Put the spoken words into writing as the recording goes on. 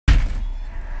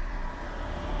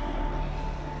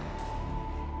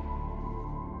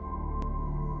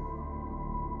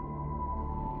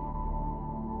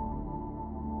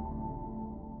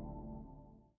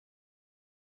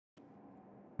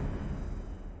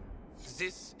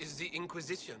This is the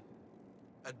Inquisition.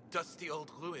 A dusty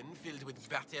old ruin filled with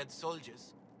battered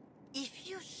soldiers. If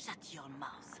you shut your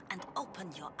mouth and open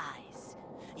your eyes,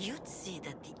 you'd see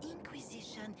that the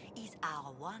Inquisition is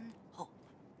our one hope.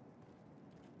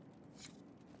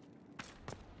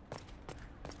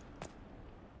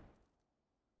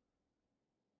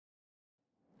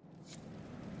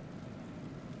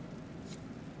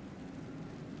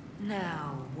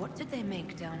 Now, what did they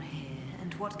make down here,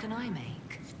 and what can I make?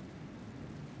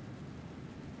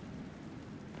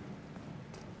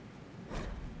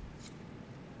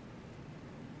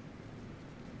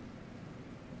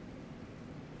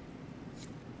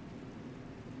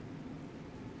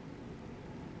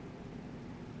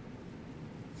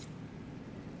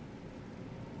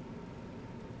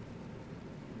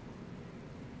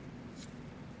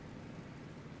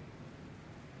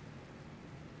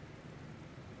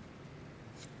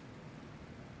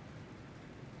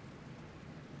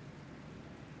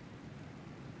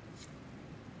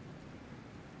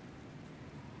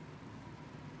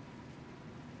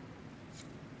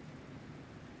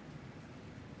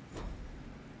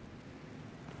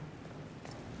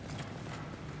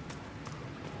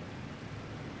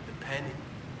 Penny,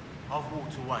 I've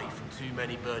walked away from too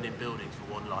many burning buildings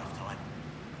for one lifetime.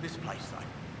 This place, though,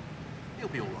 it'll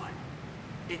be all right.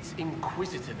 It's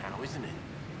Inquisitor now, isn't it?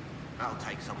 That'll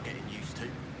take some getting used to.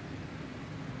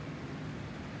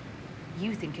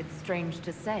 You think it's strange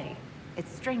to say.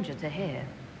 It's stranger to hear.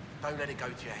 Don't let it go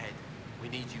to your head. We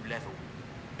need you level.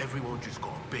 Everyone just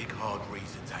got a big, hard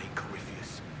reason to hate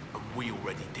Corypheus. And we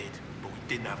already did, but we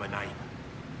didn't have a name.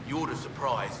 You're the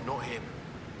surprise, not him.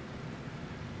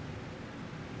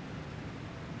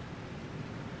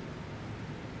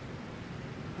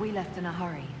 We left in a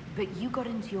hurry, but you got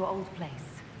into your old place.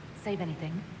 Save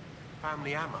anything?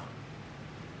 Family hammer.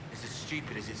 It's as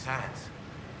stupid as it sounds.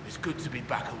 It's good to be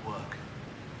back at work.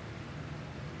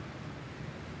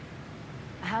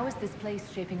 How is this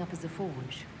place shaping up as a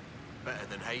forge? Better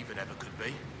than Haven ever could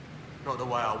be. Not the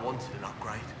way I wanted an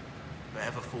upgrade, but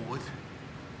ever forward.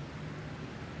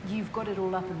 You've got it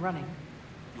all up and running?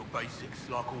 Your basics,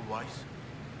 like always.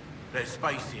 There's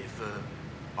space here for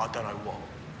I don't know what.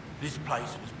 This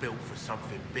place was built for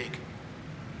something big.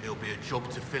 It'll be a job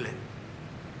to fill it.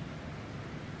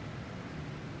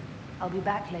 I'll be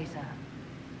back later.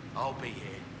 I'll be here.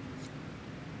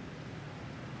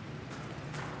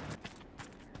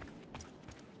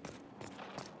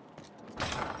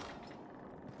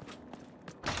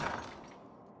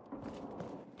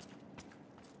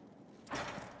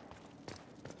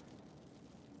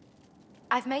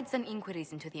 I've made some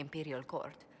inquiries into the Imperial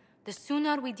Court. The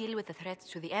sooner we deal with the threats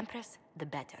to the Empress, the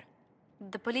better.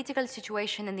 The political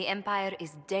situation in the Empire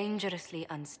is dangerously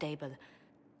unstable.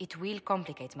 It will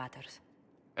complicate matters.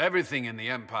 Everything in the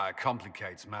Empire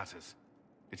complicates matters.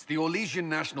 It's the Orlesian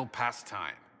national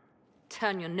pastime.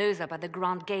 Turn your nose up at the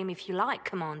grand game if you like,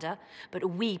 Commander, but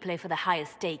we play for the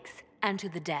highest stakes, and to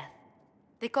the death.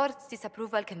 The Court's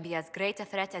disapproval can be as great a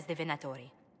threat as the Venatori.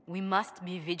 We must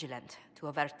be vigilant to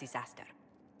avert disaster.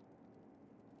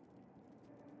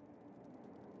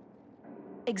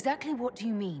 Exactly what do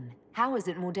you mean? How is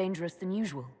it more dangerous than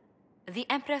usual? The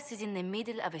Empress is in the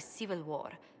middle of a civil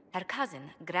war. Her cousin,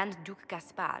 Grand Duke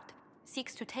Gaspard,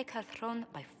 seeks to take her throne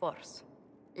by force.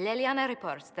 Leliana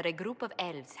reports that a group of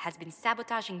elves has been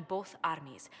sabotaging both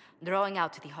armies, drawing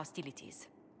out the hostilities.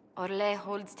 Orlais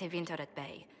holds Tevinter at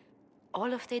bay.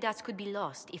 All of Thedas could be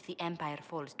lost if the Empire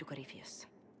falls to Corypheus.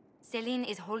 Celine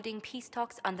is holding peace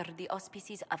talks under the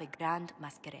auspices of a grand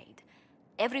masquerade.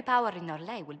 Every power in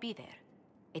Orlais will be there.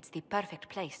 It's the perfect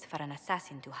place for an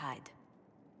assassin to hide.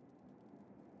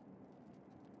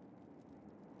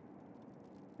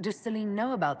 Does Celine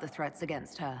know about the threats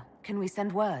against her? Can we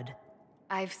send word?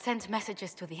 I've sent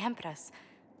messages to the Empress,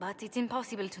 but it's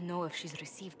impossible to know if she's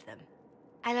received them.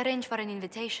 I'll arrange for an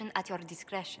invitation at your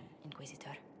discretion,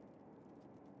 Inquisitor.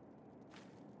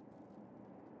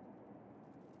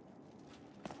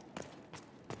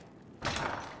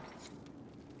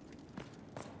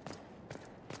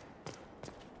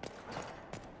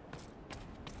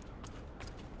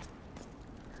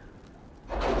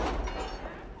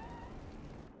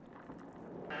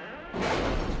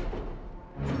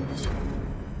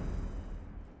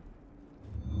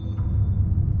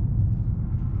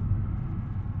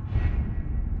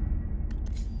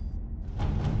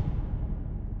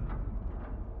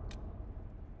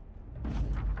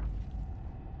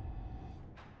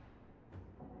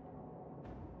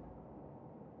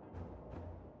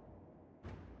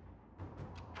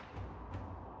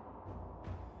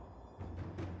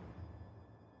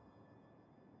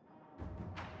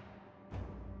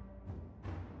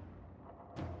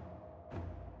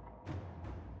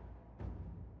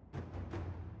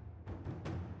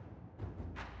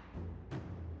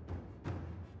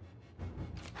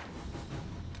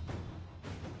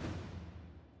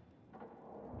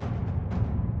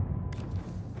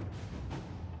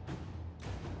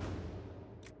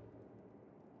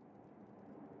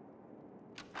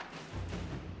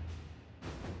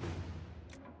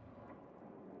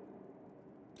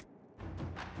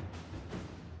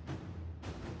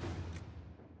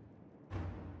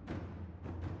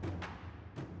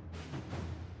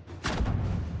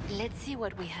 Let's see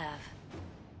what we have.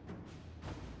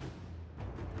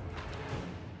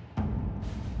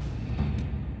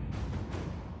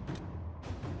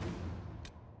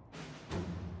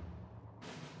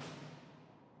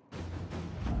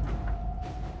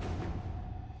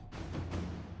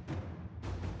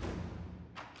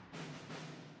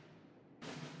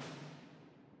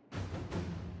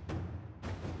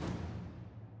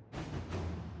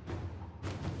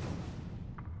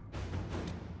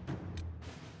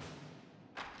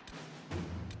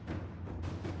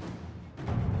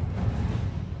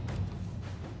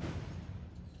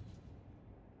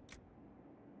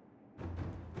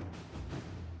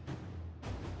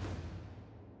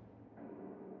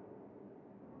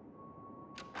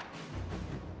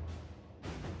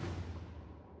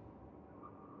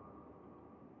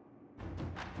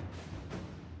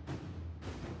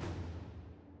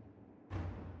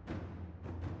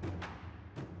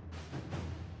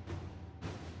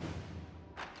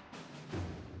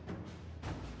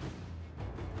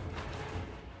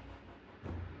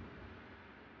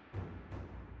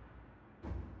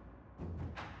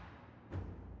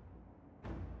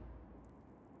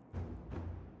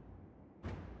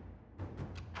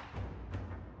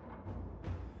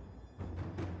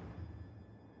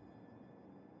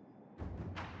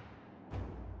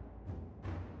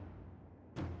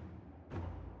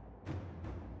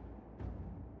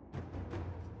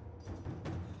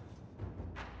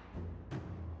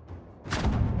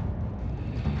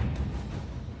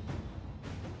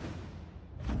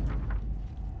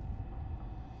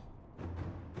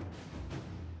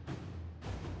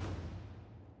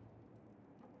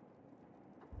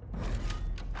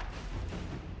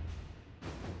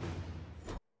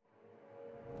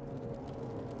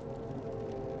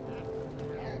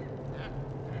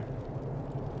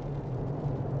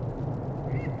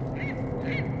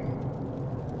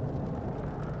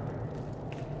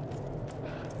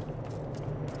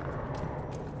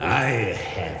 I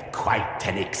have quite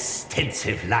an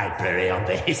extensive library on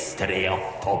the history of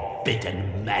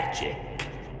forbidden magic.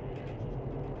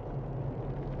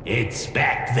 It's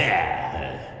back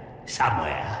there,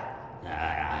 somewhere.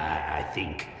 I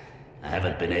think. I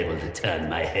haven't been able to turn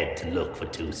my head to look for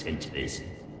 2 centuries.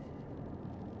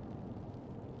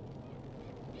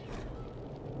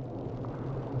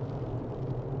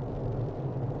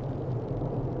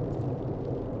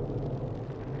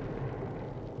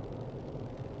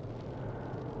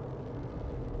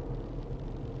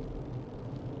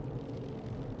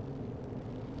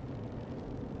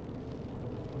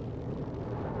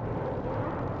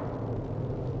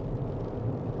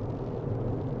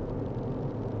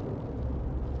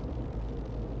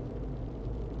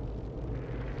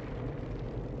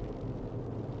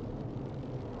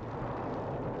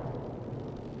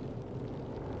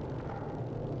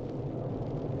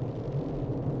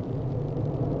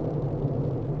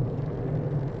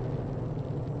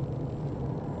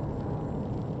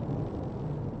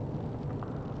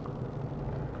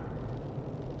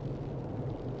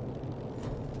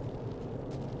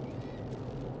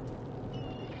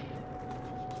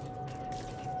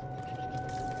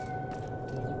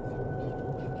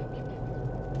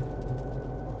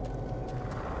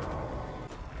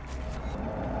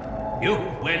 You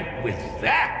went with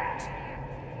that?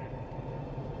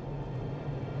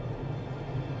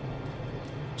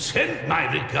 Send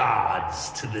my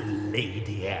regards to the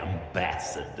Lady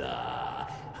Ambassador.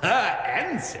 Her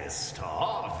ancestor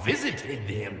visited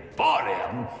the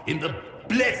Emporium in the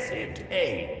Blessed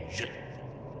Age.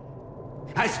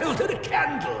 I sold her a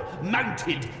candle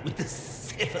mounted with the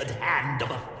severed hand of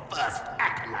a first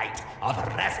acolyte of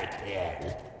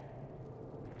Razikriel.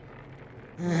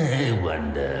 I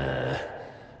wonder,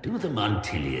 do the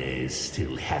Montiliers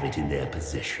still have it in their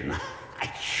possession?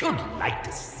 I should like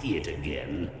to see it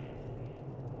again.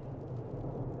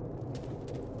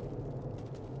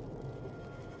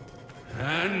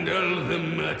 Handle the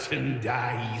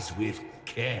merchandise with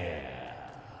care.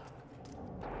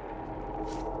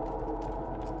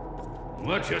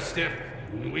 Watch your step.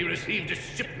 We received a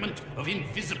shipment of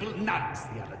invisible nuns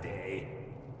the other day.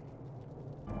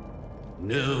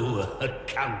 No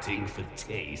accounting for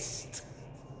taste.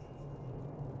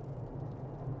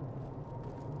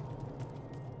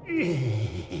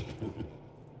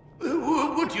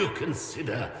 Would you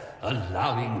consider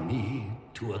allowing me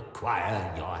to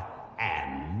acquire your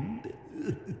hand?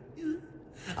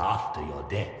 After your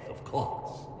death, of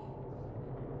course.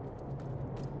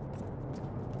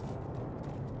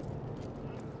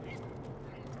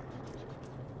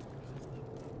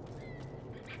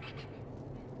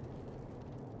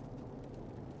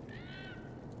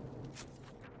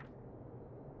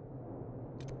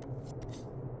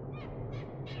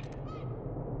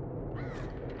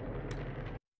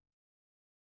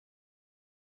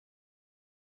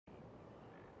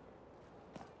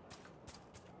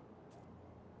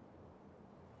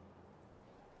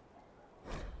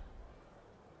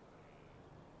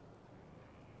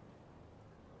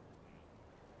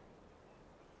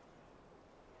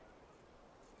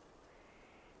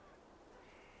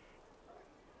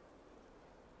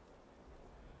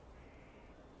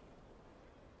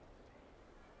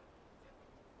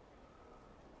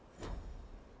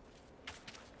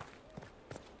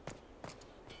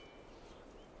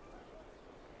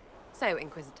 So,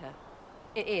 Inquisitor.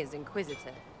 It is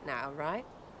Inquisitor now, right?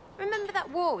 Remember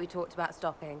that war we talked about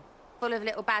stopping? Full of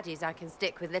little baddies I can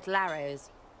stick with little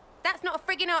arrows. That's not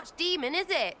a friggin' archdemon, is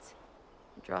it?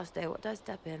 Droste, what does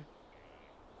step in?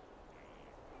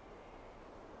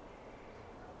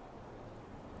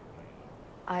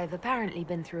 I've apparently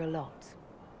been through a lot.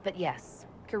 But yes,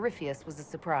 Corypheus was a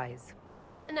surprise.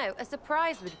 No, a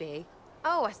surprise would be,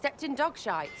 oh, I stepped in dog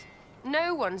shite.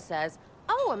 No one says,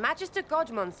 oh, a Magister God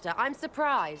monster, I'm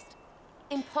surprised.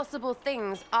 Impossible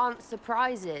things aren't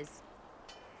surprises.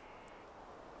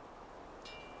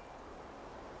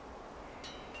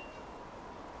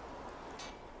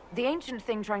 The ancient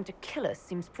thing trying to kill us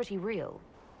seems pretty real.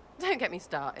 Don't get me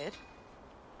started.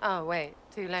 Oh, wait,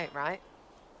 too late, right?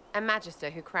 A Magister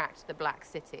who cracked the Black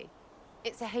City.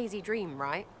 It's a hazy dream,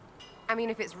 right? I mean,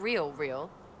 if it's real,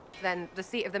 then the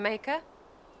seat of the Maker?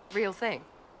 Real thing.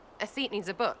 A seat needs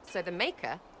a book, so the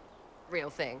Maker? Real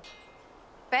thing.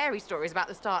 Fairy stories about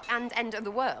the start and end of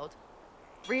the world?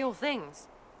 Real things.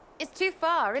 It's too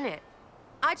far, innit?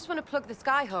 I just want to plug the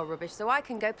Skyhold rubbish so I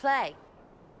can go play.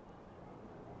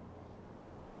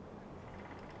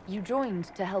 You joined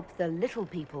to help the little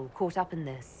people caught up in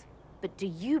this. But do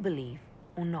you believe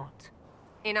or not?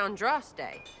 In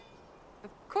Andraste?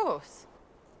 Of course.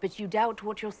 But you doubt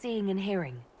what you're seeing and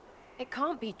hearing. It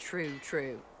can't be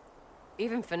true.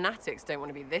 Even fanatics don't want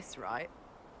to be this right.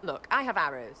 Look, I have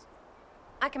arrows.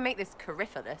 I can make this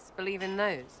Corypheus believe in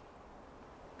those.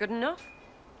 Good enough?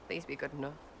 Please be good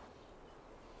enough.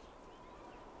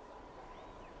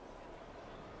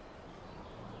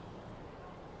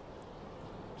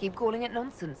 Keep calling it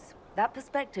nonsense. That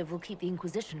perspective will keep the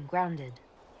Inquisition grounded.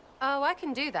 Oh, I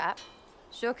can do that.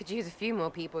 Sure could use a few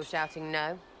more people shouting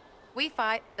no. We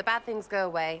fight, the bad things go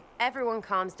away, everyone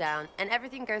calms down, and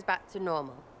everything goes back to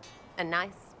normal. A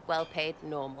nice, well-paid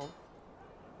normal.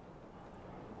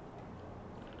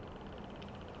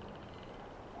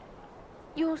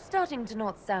 You're starting to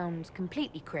not sound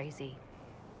completely crazy.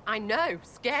 I know,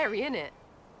 scary, innit?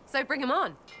 So bring 'em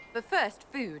on. But first,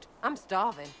 food. I'm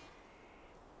starving.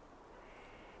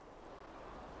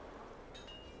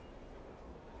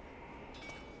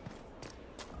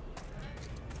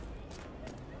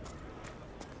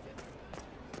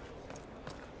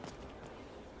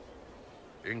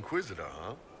 Inquisitor,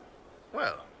 huh?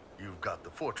 Well, you've got the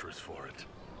fortress for it.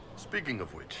 Speaking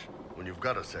of which, when you've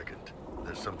got a second,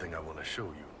 there's something I want to show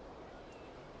you.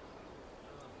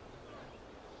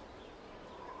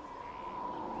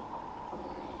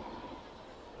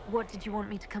 What did you want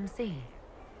me to come see?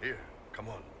 Here, come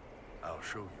on. I'll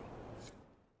show you.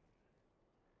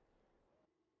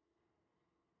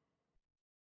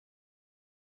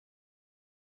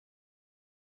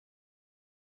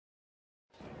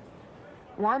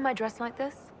 Why am I dressed like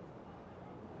this?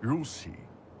 You'll see.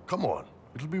 Come on.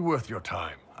 It'll be worth your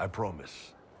time, I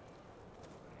promise.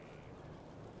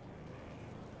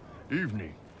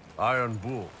 Evening. Iron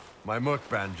Bull. My merc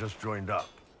band just joined up.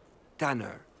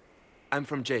 Tanner. I'm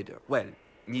from Jader. Well,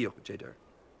 near Jader.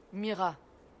 Mira.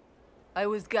 I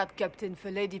was guard captain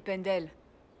for Lady Pendel.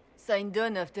 Signed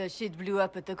on after shit blew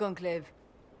up at the Conclave.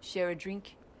 Share a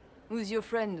drink? Who's your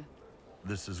friend?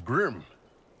 This is Grim.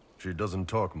 She doesn't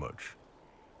talk much.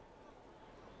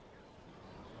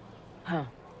 Huh.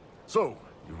 So,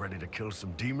 you ready to kill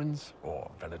some demons? Or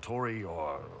Venatori,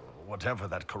 or whatever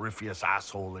that Corypheus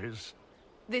asshole is?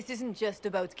 This isn't just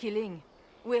about killing.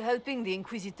 We're helping the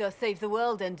Inquisitor save the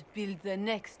world and build the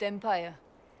next empire.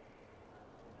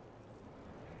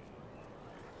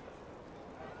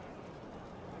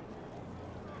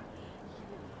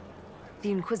 The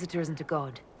Inquisitor isn't a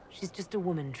god. She's just a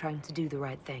woman trying to do the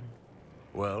right thing.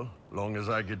 Well, long as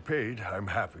I get paid, I'm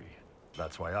happy.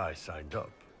 That's why I signed up.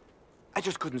 I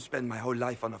just couldn't spend my whole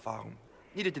life on a farm.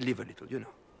 Needed to live a little, you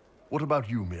know. What about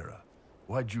you, Mira?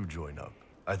 Why'd you join up?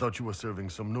 I thought you were serving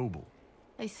some noble.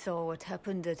 I saw what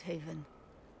happened at Haven.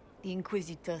 The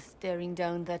Inquisitor staring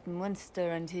down that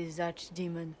monster and his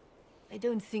archdemon. I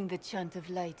don't think the chant of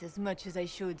light as much as I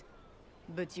should.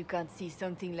 But you can't see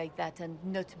something like that and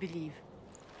not believe.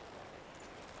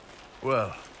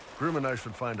 Well, Grim and I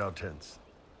should find our tents.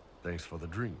 Thanks for the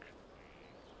drink.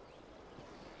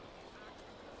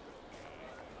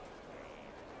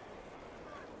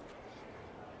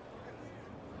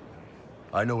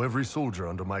 I know every soldier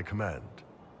under my command.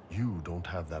 You don't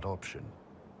have that option,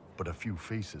 but a few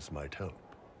faces might help.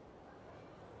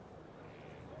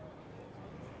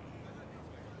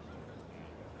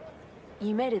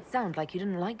 You made it sound like you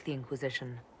didn't like the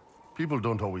Inquisition. People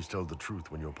don't always tell the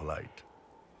truth when you're polite.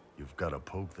 You've got to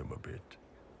poke them a bit.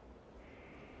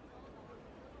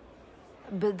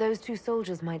 But those two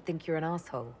soldiers might think you're an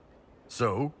asshole.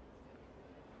 So?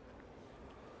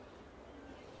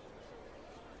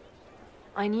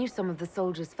 I knew some of the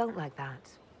soldiers felt like that,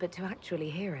 but to actually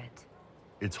hear it...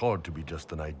 It's hard to be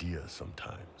just an idea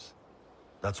sometimes.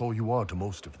 That's all you are to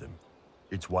most of them.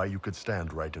 It's why you could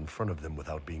stand right in front of them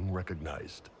without being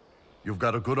recognized. You've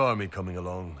got a good army coming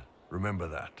along. Remember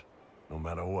that, no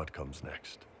matter what comes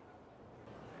next.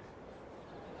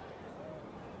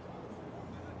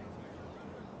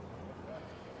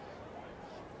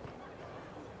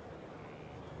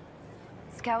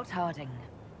 Scout Harding.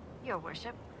 Your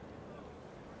worship.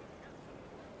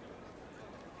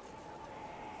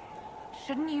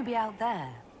 Shouldn't you be out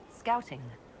there, scouting?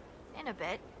 In a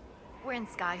bit. We're in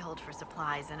Skyhold for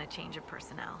supplies and a change of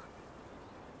personnel.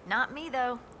 Not me,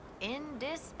 though.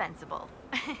 Indispensable.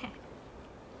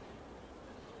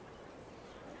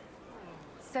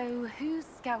 So, who's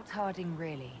Scout Harding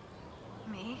really?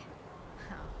 Me?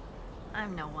 Oh,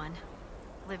 I'm no one.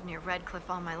 Lived near Redcliffe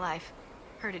all my life.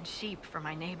 Herded sheep for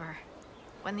my neighbor.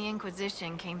 When the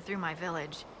Inquisition came through my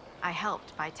village, I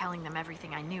helped by telling them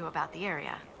everything I knew about the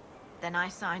area. Then I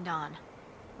signed on.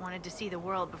 Wanted to see the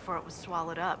world before it was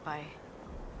swallowed up by...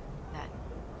 that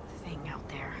thing out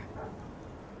there.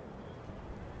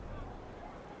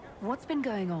 What's been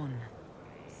going on?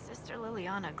 Sister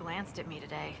Liliana glanced at me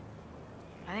today.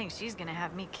 I think she's gonna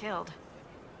have me killed.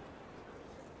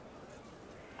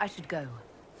 I should go.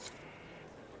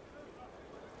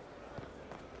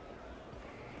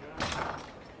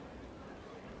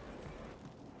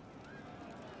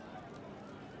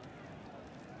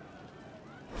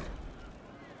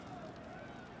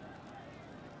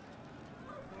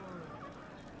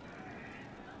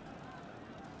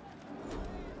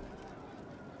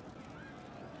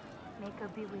 May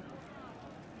God be with you.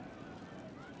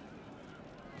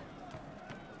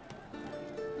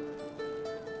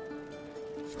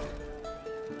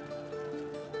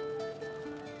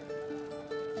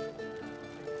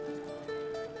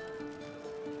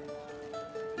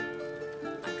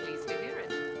 I'm pleased to hear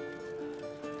it.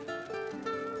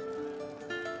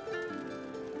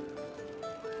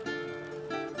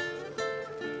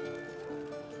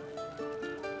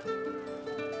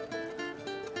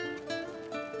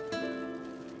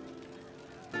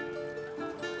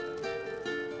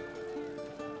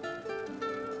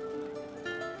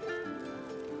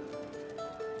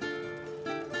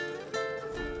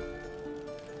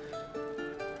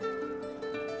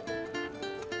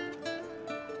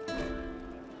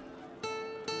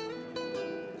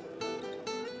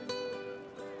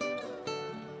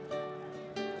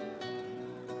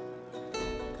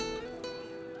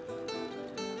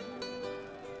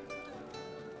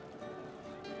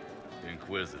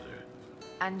 Inquisitor.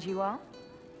 And you are?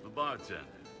 The bartender.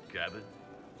 Cabin?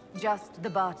 Just the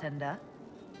bartender?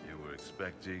 You were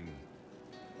expecting...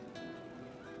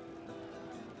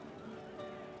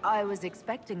 I was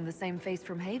expecting the same face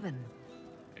from Haven.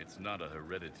 It's not a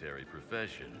hereditary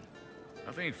profession.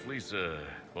 I think Fleesa...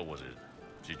 what was it?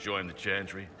 She joined the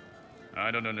Chantry?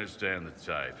 I don't understand the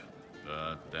type,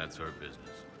 but that's her business.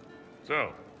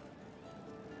 So...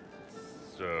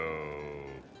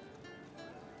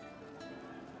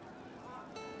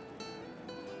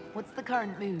 What's the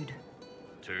current mood?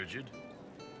 Turgid?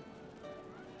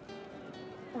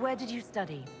 Where did you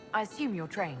study? I assume you're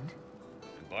trained.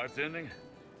 In bartending?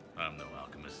 I'm no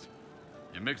alchemist.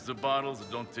 You mix the bottles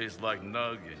that don't taste like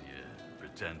nug and you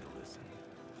pretend to listen.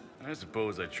 I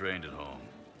suppose I trained at home,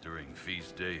 during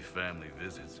feast day family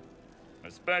visits. My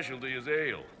specialty is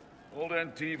ale. Old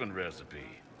Antivan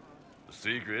recipe. The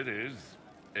secret is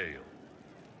ale.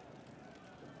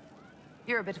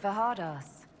 You're a bit of a hard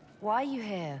ass. Why are you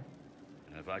here?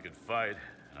 If I could fight,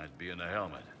 I'd be in a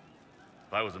helmet.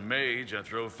 If I was a mage, I'd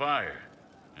throw fire.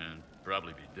 And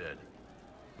probably be dead.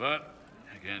 But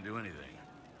I can't do anything.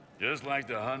 Just like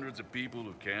the hundreds of people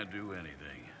who can't do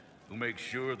anything. Who make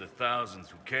sure the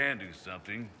thousands who can do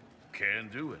something, can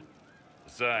do it.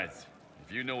 Besides,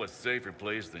 if you know a safer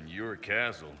place than your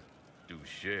castle, do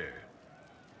share.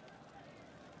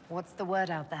 What's the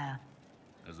word out there?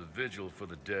 There's a vigil for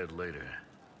the dead later.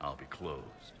 I'll be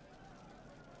closed.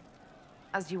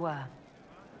 As you were.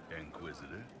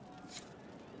 Inquisitor?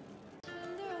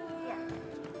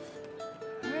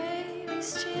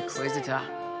 Inquisitor.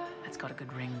 That's got a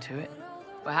good ring to it.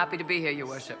 We're happy to be here, your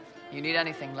worship. You need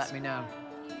anything, let me know.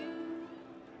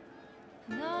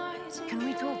 Can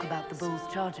we talk about the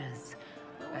Bull's charges?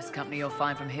 Best company you'll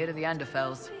find from here to the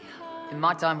Anderfells. In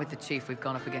my time with the chief, we've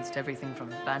gone up against everything from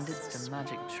bandits to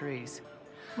magic trees.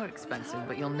 We're expensive,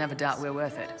 but you'll never doubt we're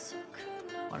worth it.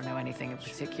 Want to know anything in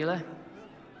particular?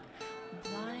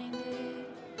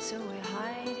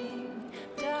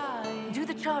 Do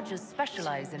the chargers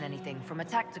specialize in anything from a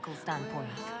tactical standpoint?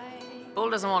 Bull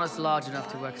doesn't want us large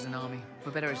enough to work as an army.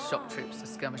 We're better as shock troops,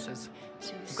 as skirmishers.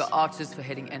 We've got archers for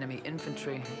hitting enemy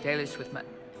infantry, Dalish with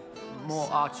more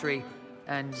archery,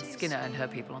 and Skinner and her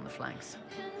people on the flanks.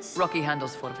 Rocky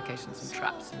handles fortifications and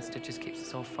traps, and Stitches keeps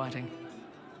us all fighting.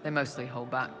 They mostly hold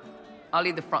back. I'll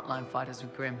lead the frontline fighters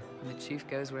with Grim, and the chief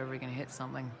goes wherever he can hit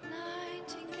something.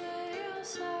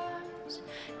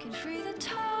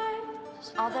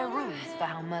 Are there rules for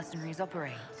how mercenaries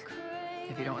operate?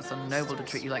 If you don't want some noble to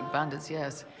treat you like bandits,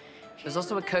 yes. There's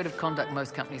also a code of conduct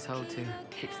most companies hold to.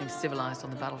 Keeps things civilized on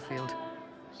the battlefield.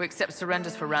 We accept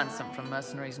surrenders for ransom from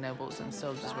mercenaries, nobles, and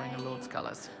soldiers wearing a lord's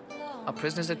colors. Our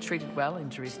prisoners are treated well,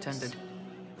 injuries tended.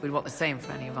 We'd want the same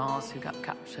for any of ours who got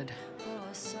captured.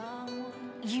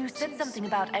 You said something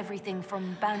about everything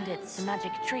from bandits to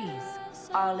magic trees.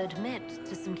 I'll admit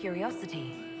to some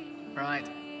curiosity. Right.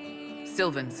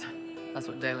 Sylvans. That's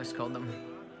what Dalish called them.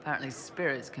 Apparently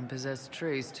spirits can possess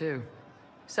trees, too.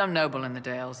 Some noble in the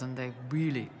Dales, and they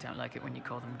really don't like it when you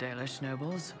call them Dalish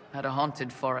nobles, had a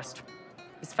haunted forest.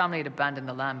 His family had abandoned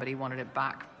the land, but he wanted it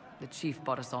back. The chief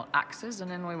bought us all axes,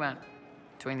 and in we went.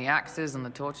 Between the axes and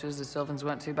the torches, the Sylvans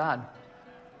weren't too bad.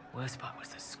 Worst part was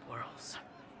the squirrels.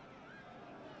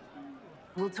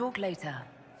 We'll talk later.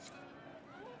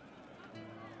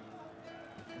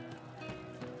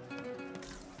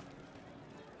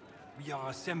 We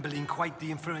are assembling quite the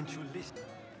influential list.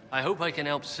 I hope I can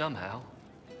help somehow.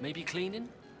 Maybe cleaning?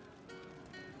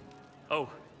 Oh,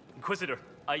 Inquisitor,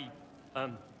 I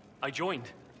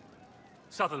joined.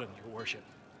 Sutherland, your worship.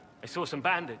 I saw some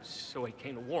bandits, so I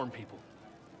came to warn people.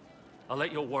 I'll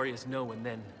let your warriors know and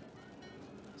then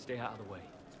stay out of the way.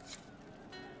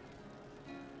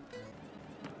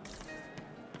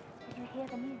 Did you hear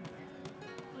the news?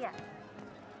 Yes.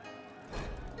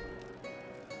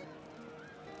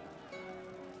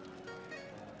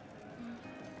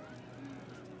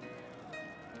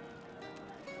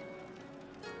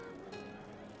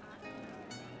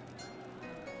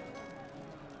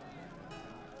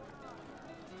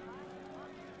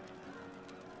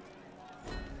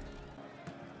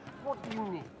 What do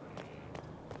you need?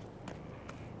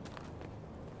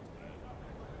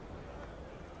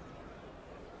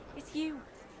 It's you.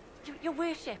 Your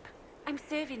worship. I'm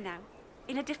serving now.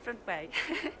 In a different way.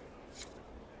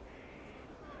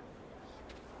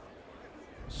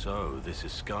 So, this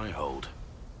is Skyhold.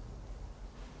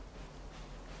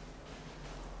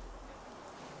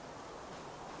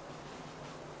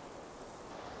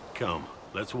 Come,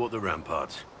 let's walk the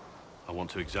ramparts. I want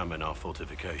to examine our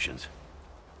fortifications.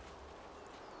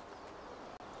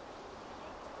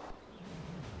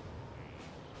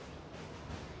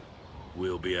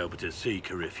 We'll be able to see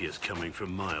Corypheus coming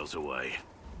from miles away.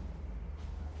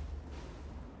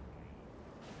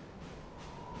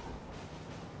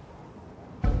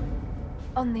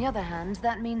 On the other hand,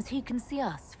 that means he can see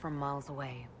us from miles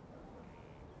away.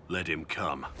 Let him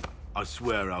come. I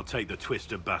swear I'll take the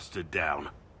Twister bastard down,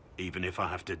 even if I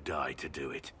have to die to do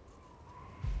it.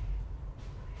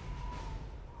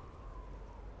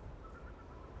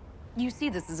 You see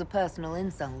this as a personal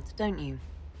insult, don't you?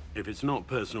 If it's not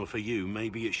personal for you,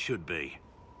 maybe it should be.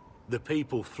 The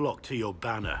people flock to your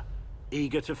banner,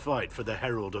 eager to fight for the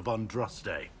Herald of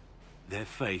Andraste. Their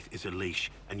faith is a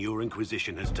leash, and your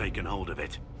Inquisition has taken hold of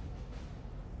it.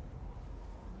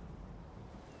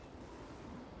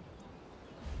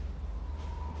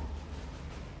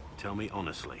 Tell me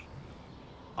honestly,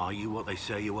 are you what they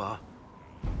say you are?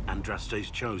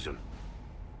 Andraste's chosen?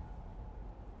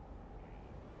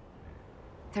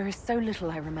 There is so little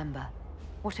I remember.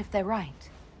 What if they're right?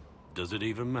 Does it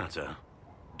even matter?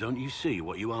 Don't you see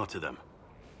what you are to them?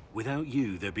 Without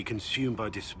you, they'd be consumed by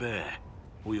despair.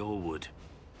 We all would.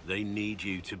 They need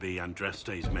you to be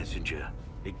Andraste's messenger.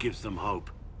 It gives them hope.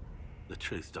 The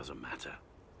truth doesn't matter.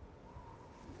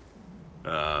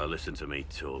 Listen to me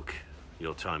talk.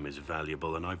 Your time is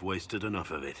valuable, and I've wasted enough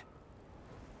of it.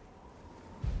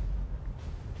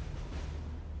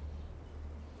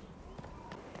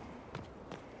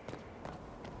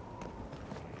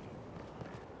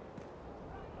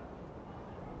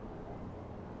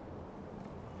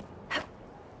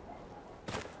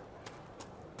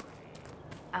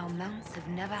 Our mounts have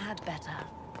never had better.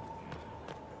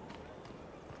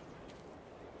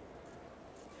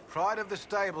 Pride of the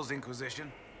stables,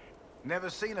 Inquisition.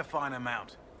 Never seen a finer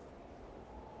mount.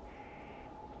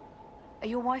 Are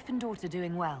your wife and daughter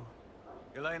doing well?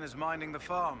 Elena's minding the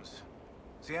farms.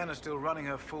 Sienna's still running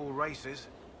her full races.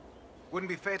 Wouldn't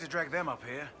be fair to drag them up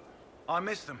here. I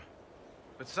miss them.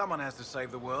 But someone has to save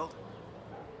the world.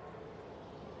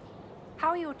 How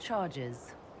are your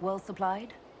charges? Well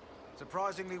supplied?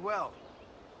 Surprisingly well.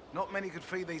 Not many could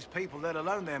feed these people, let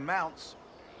alone their mounts.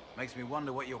 Makes me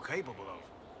wonder what you're capable of.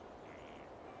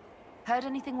 Heard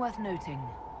anything worth noting?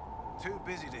 Too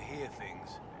busy to hear things,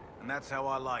 and that's how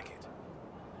I like it.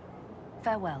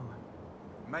 Farewell.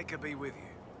 Make her be with you.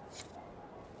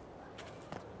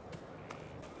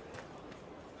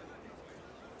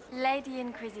 Lady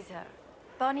Inquisitor,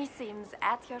 Bonnie Sims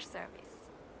at your service.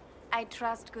 I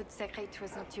trust good secret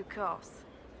was not your course.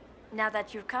 Now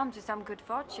that you've come to some good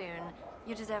fortune,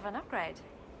 you deserve an upgrade.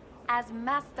 As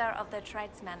Master of the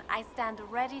Tradesman, I stand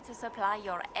ready to supply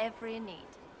your every need.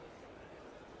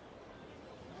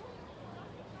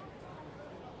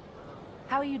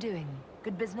 How are you doing?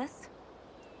 Good business?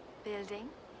 Building.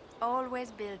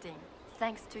 Always building.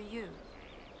 Thanks to you.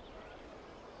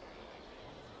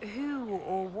 Who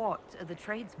or what are the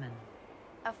tradesmen?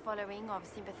 A following of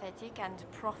sympathetic and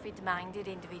profit-minded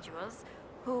individuals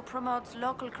who promote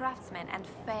local craftsmen and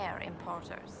fair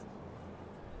importers.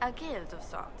 A guild of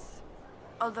sorts.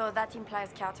 Although that implies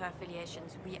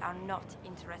counter-affiliations we are not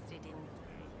interested in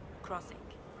crossing.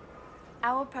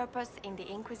 Our purpose in the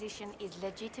Inquisition is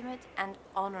legitimate and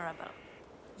honorable.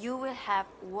 You will have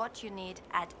what you need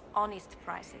at honest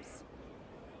prices.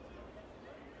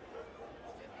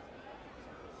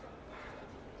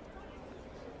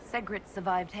 Segrit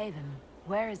survived Haven.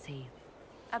 Where is he?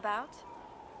 About?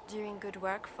 Doing good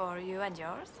work for you and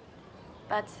yours?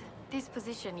 But this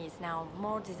position is now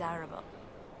more desirable.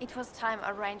 It was time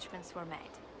arrangements were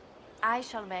made. I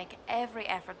shall make every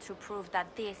effort to prove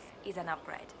that this is an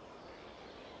upgrade.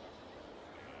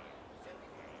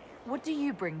 What do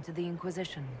you bring to the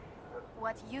Inquisition?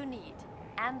 What you need,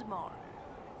 and more.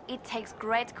 It takes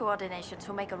great coordination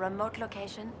to make a remote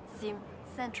location seem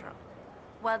central.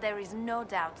 While there is no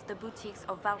doubt the boutiques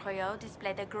of Valroyo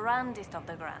display the grandest of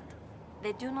the grand,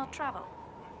 they do not travel.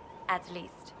 At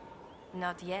least,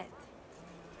 not yet.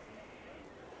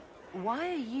 Why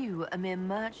are you a mere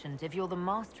merchant if you're the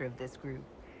master of this group?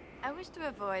 I wish to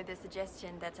avoid the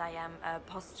suggestion that I am a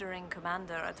posturing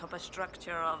commander atop a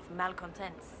structure of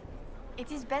malcontents.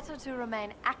 It is better to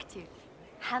remain active,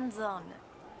 hands-on.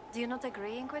 Do you not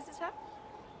agree, Inquisitor?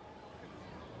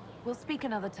 We'll speak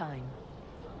another time.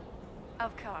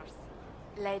 Of course,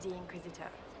 Lady Inquisitor.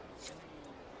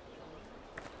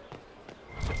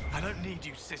 I don't need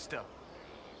you, sister.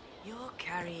 You're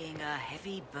carrying a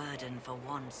heavy burden for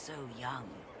one so young.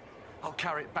 I'll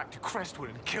carry it back to Crestwood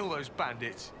and kill those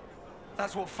bandits.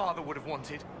 That's what Father would have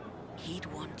wanted. He'd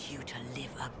want you to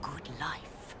live a good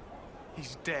life.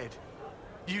 He's dead.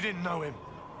 You didn't know him.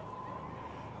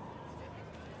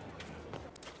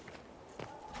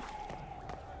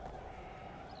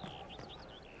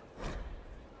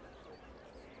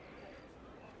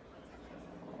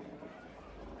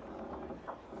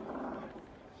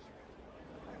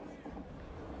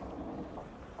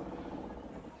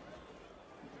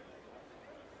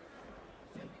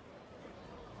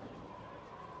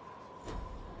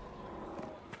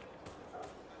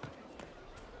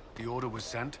 The order was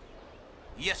sent?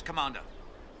 Yes, Commander.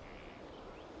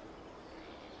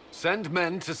 Send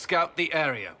men to scout the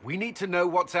area. We need to know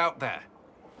what's out there.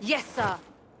 Yes, sir.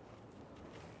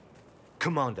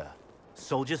 Commander,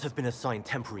 soldiers have been assigned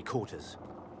temporary quarters.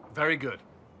 Very good.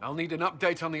 I'll need an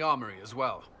update on the armory as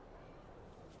well.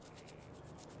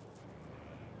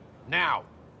 Now!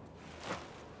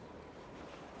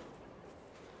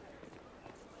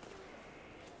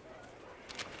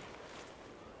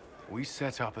 We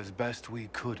set up as best we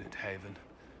could at Haven,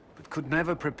 but could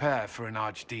never prepare for an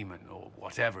archdemon, or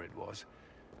whatever it was.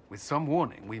 With some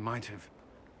warning, we might have...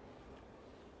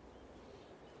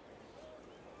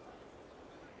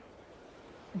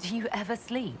 Do you ever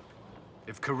sleep?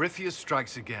 If Corypheus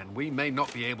strikes again, we may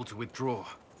not be able to withdraw.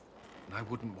 And I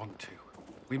wouldn't want to.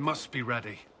 We must be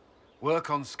ready. Work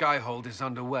on Skyhold is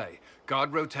underway.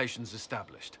 Guard rotations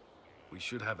established. We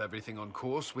should have everything on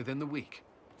course within the week.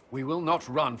 We will not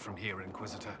run from here,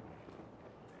 Inquisitor.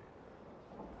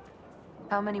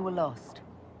 How many were lost?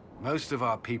 Most of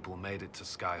our people made it to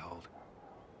Skyhold.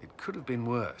 It could have been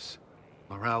worse.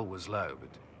 Morale was low, but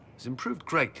it's improved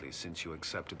greatly since you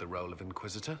accepted the role of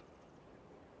Inquisitor.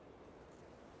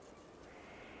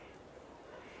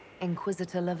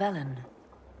 Inquisitor Llewellyn.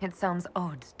 It sounds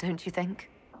odd, don't you think?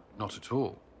 Not at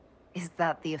all. Is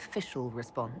that the official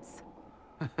response?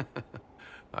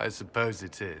 I suppose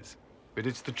it is. But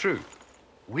it's the truth.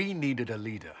 We needed a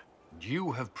leader.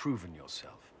 You have proven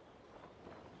yourself.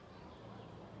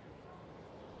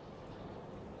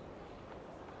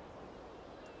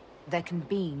 There can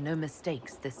be no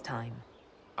mistakes this time.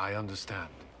 I understand.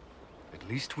 At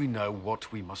least we know what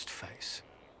we must face.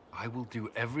 I will do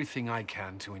everything I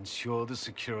can to ensure the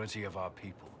security of our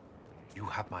people. You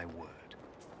have my word.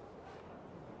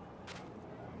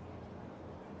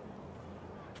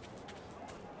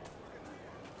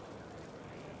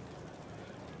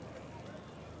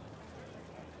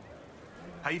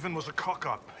 Haven was a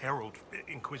cock-up, Herald,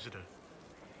 Inquisitor.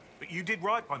 But you did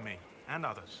right by me, and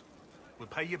others. We'll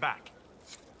pay you back.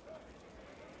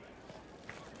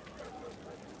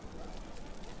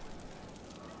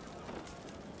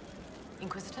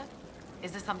 Inquisitor?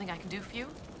 Is there something I can do for you?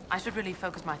 I should really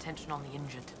focus my attention on the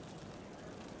injured.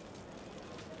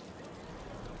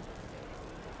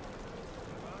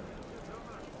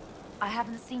 I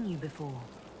haven't seen you before.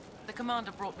 The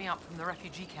commander brought me up from the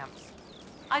refugee camps.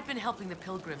 I'd been helping the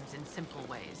pilgrims in simple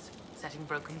ways. Setting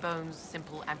broken bones,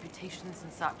 simple amputations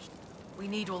and such. We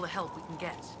need all the help we can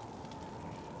get.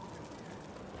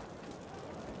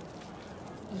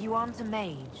 You aren't a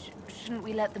mage. Shouldn't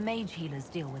we let the mage healers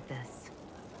deal with this?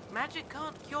 Magic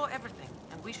can't cure everything,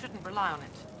 and we shouldn't rely on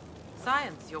it.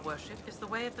 Science, your worship, is the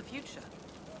way of the future.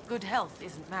 Good health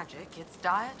isn't magic, it's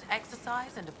diet,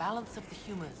 exercise, and a balance of the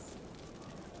humors.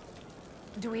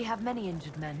 Do we have many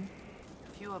injured men?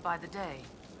 Fewer by the day.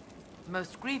 The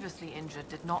most grievously injured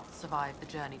did not survive the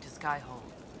journey to Skyhold.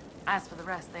 As for the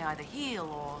rest, they either heal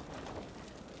or...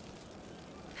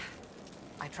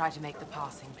 I try to make the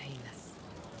passing painless.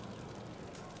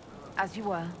 As you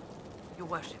were. Your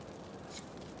worship.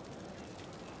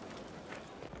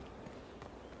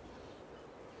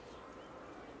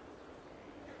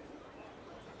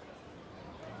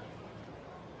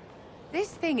 This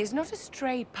thing is not a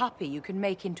stray puppy you can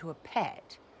make into a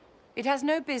pet. It has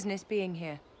no business being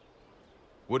here.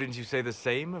 Wouldn't you say the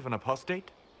same of an apostate?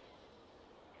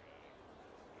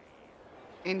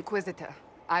 Inquisitor,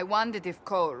 I wondered if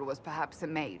Cole was perhaps a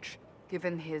mage,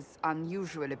 given his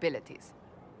unusual abilities.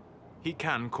 He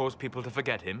can cause people to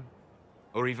forget him,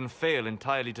 or even fail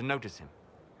entirely to notice him.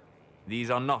 These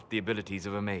are not the abilities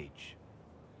of a mage.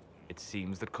 It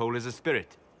seems that Cole is a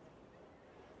spirit.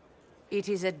 It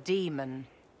is a demon.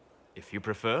 If you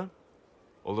prefer,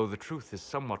 although the truth is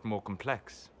somewhat more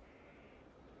complex.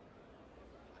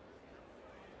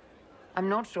 I'm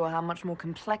not sure how much more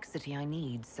complexity I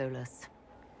need, Solus.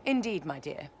 Indeed, my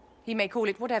dear. He may call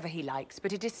it whatever he likes,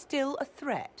 but it is still a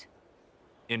threat.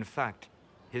 In fact,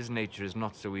 his nature is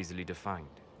not so easily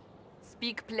defined.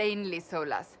 Speak plainly,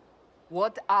 Solas.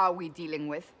 What are we dealing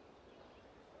with?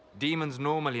 Demons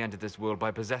normally enter this world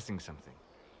by possessing something.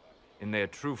 In their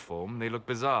true form, they look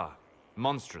bizarre,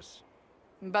 monstrous.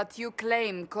 But you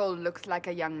claim Cole looks like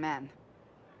a young man.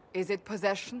 Is it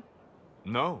possession?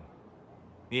 No.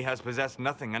 He has possessed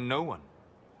nothing and no one.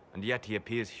 And yet he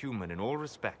appears human in all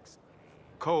respects.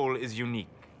 Cole is unique,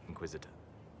 Inquisitor.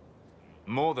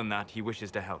 More than that, he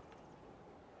wishes to help.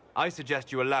 I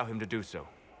suggest you allow him to do so.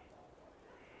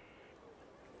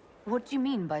 What do you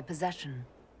mean by possession?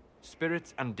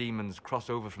 Spirits and demons cross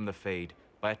over from the Fade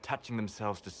by attaching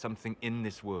themselves to something in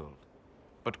this world.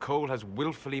 But Cole has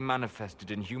willfully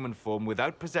manifested in human form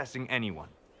without possessing anyone.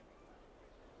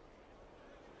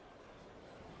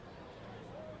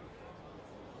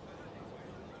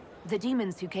 The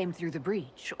demons who came through the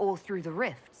breach, or through the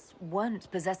rifts, weren't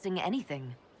possessing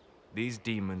anything. These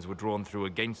demons were drawn through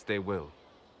against their will,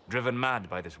 driven mad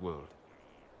by this world.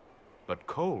 But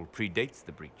Cole predates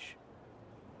the breach.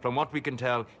 From what we can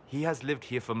tell, he has lived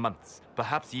here for months,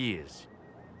 perhaps years.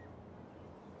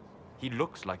 He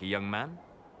looks like a young man.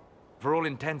 For all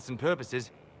intents and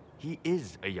purposes, he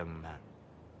is a young man.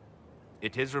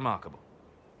 It is remarkable.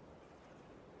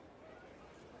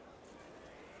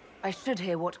 I should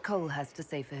hear what Cole has to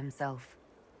say for himself.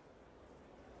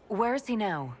 Where is he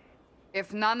now?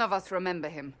 If none of us remember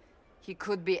him, he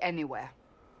could be anywhere.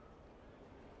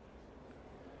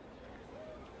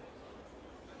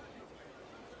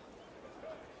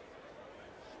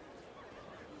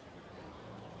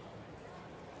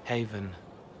 Haven.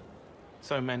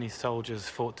 So many soldiers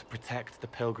fought to protect the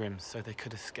pilgrims so they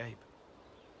could escape.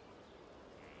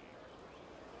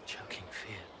 Choking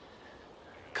fear.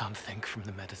 Can't think from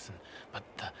the medicine, but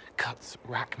the cuts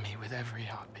rack me with every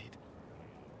heartbeat.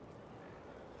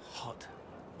 Hot,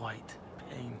 white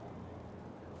pain.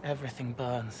 Everything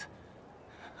burns.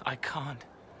 I can't.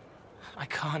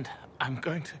 I'm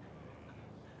going to...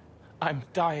 I'm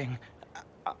dying.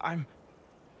 I'm...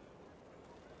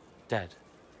 dead.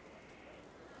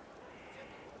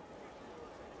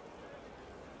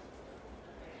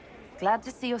 Glad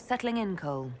to see you're settling in,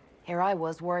 Cole. Here I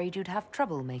was worried you'd have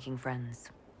trouble making friends.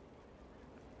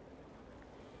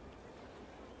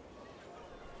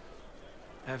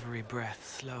 Every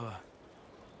breath slower.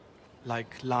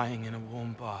 Like lying in a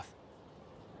warm bath.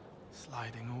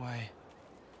 Sliding away.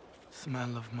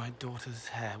 Smell of my daughter's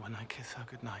hair when I kiss her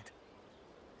goodnight.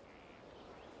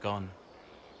 Gone.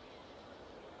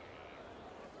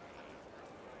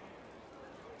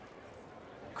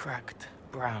 Cracked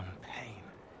brown pain.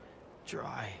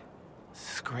 Dry.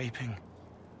 Scraping.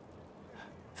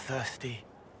 thirsty.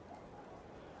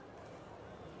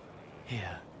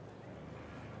 Here.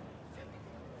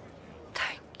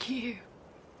 Thank you.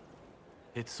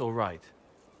 It's all right.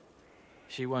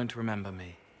 She won't remember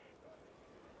me.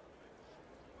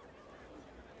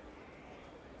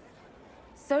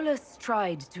 Solus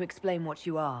tried to explain what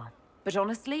you are, but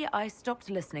honestly, I stopped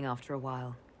listening after a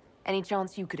while. Any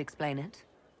chance you could explain it?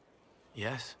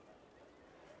 Yes.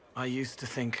 I used to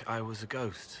think I was a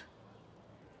ghost.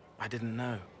 I didn't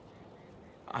know.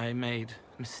 I made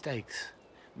mistakes,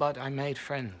 but I made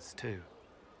friends too.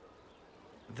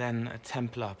 Then a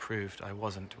Templar proved I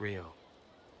wasn't real.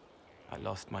 I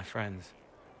lost my friends.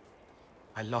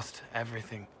 I lost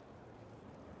everything.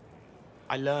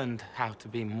 I learned how to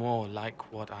be more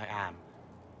like what I am.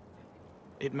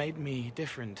 It made me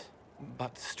different,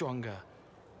 but stronger.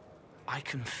 I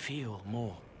can feel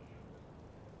more.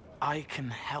 I can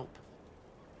help.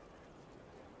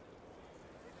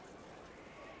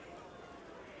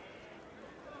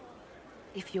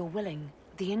 If you're willing,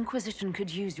 the Inquisition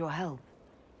could use your help.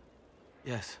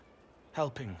 Yes,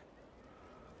 helping.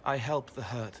 I help the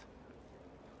hurt,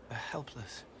 the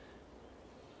helpless.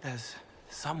 There's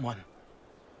someone.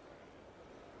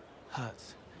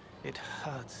 Hurts. It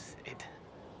hurts. It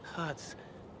hurts.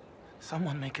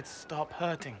 Someone make it stop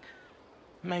hurting.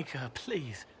 Make her,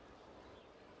 please.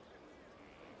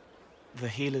 The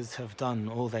healers have done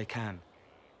all they can.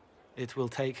 It will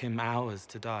take him hours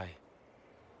to die.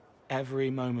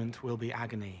 Every moment will be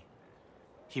agony.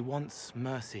 He wants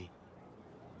mercy.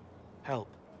 Help.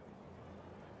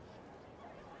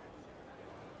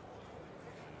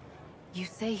 You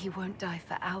say he won't die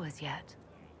for hours yet,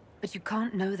 but you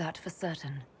can't know that for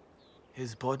certain.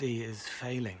 His body is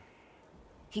failing.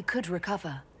 He could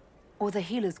recover, or the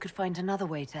healers could find another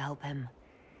way to help him.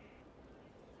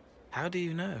 How do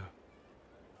you know?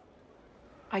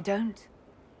 I don't,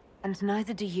 and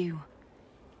neither do you.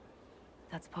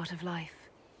 That's part of life.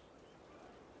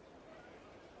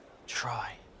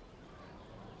 Try.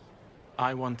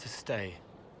 I want to stay.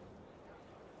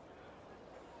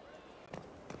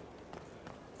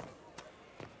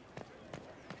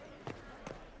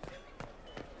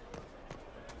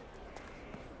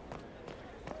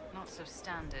 Not so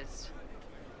standards.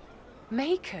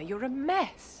 Maker, you're a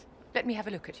mess. Let me have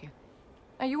a look at you.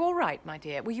 Are you all right, my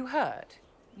dear? Were you hurt?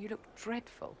 You look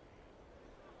dreadful.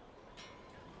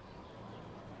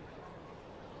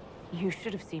 You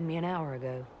should have seen me an hour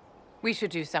ago. We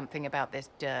should do something about this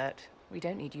dirt. We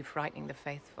don't need you frightening the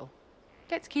faithful.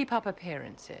 Let's keep up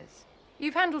appearances.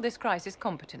 You've handled this crisis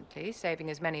competently, saving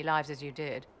as many lives as you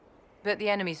did. But the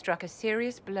enemy struck a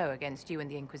serious blow against you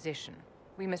and the Inquisition.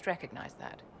 We must recognize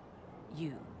that.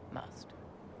 You must.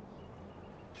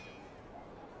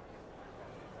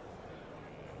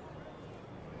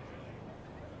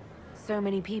 So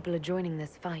many people are joining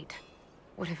this fight.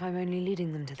 What if I'm only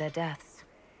leading them to their deaths?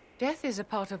 Death is a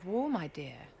part of war, my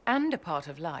dear, and a part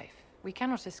of life. We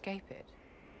cannot escape it.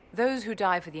 Those who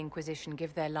die for the Inquisition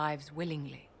give their lives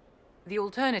willingly. The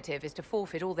alternative is to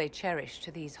forfeit all they cherish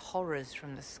to these horrors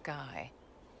from the sky.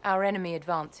 Our enemy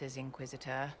advances,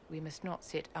 Inquisitor. We must not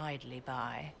sit idly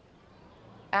by.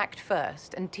 Act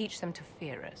first and teach them to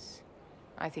fear us.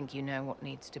 I think you know what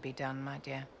needs to be done, my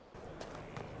dear.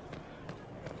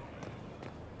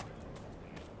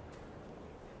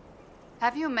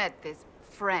 Have you met this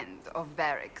friend of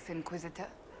Varric's, Inquisitor?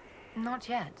 Not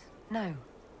yet, no.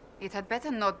 It had better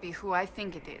not be who I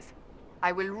think it is.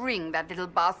 I will wring that little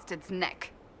bastard's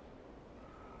neck.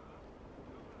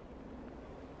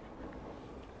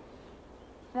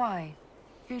 Why?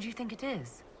 Who do you think it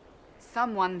is?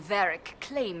 Someone Varric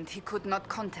claimed he could not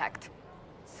contact.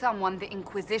 Someone the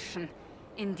Inquisition,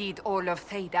 indeed all of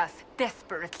Theidas,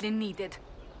 desperately needed.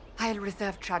 I'll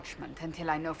reserve judgment until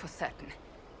I know for certain.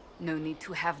 No need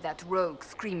to have that rogue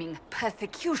screaming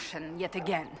persecution yet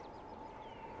again.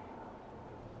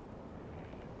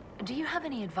 Do you have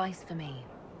any advice for me?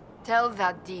 Tell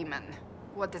that demon,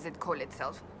 what does it call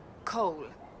itself? Cole.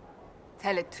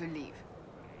 Tell it to leave.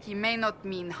 He may not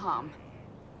mean harm,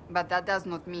 but that does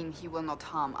not mean he will not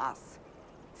harm us.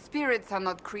 Spirits are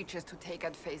not creatures to take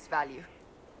at face value.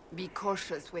 Be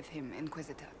cautious with him,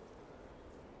 Inquisitor.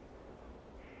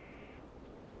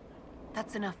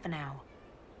 That's enough for now.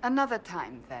 Another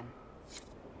time, then.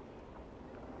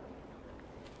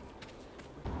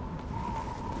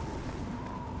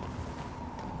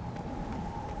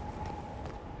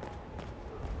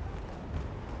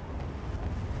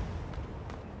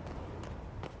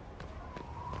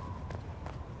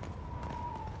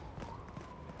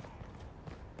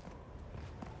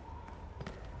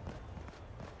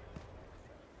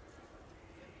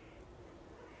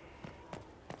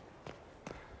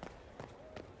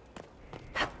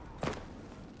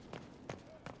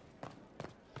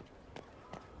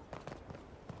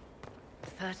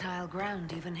 Fertile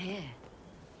ground even here.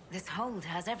 This hold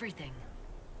has everything.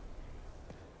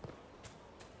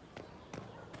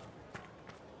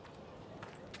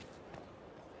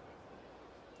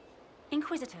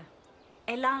 Inquisitor,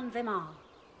 Elan Vemar.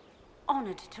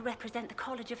 Honored to represent the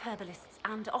College of Herbalists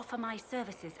and offer my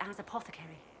services as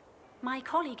apothecary. My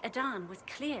colleague Adan was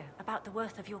clear about the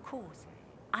worth of your cause.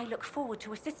 I look forward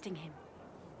to assisting him.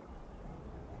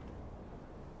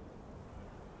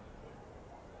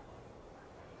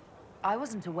 I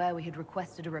wasn't aware we had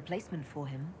requested a replacement for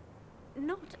him.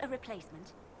 Not a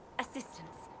replacement,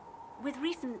 assistance. With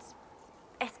recent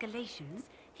escalations,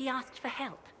 he asked for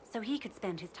help so he could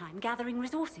spend his time gathering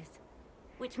resources.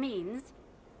 Which means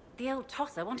the old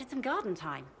tosser wanted some garden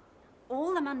time.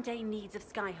 All the mundane needs of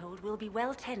Skyhold will be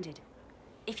well tended.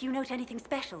 If you note anything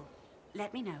special,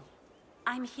 let me know.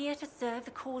 I'm here to serve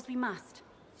the cause we must.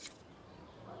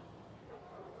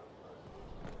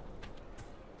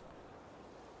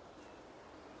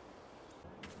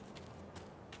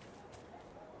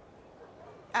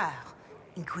 Ah,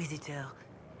 Inquisitor,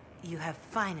 you have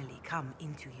finally come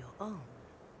into your own.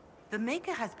 The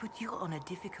Maker has put you on a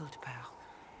difficult path.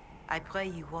 I pray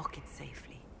you walk it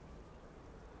safely.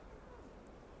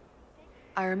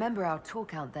 I remember our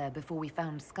talk out there before we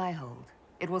found Skyhold.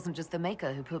 It wasn't just the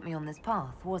Maker who put me on this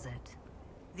path, was it?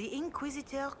 The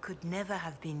Inquisitor could never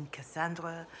have been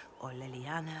Cassandra, or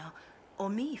Leliana, or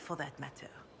me for that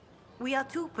matter. We are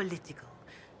too political,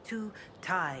 too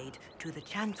tied to the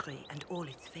Chantry and all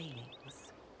its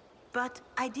failings. But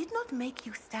I did not make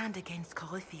you stand against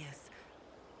Corypheus.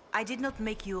 I did not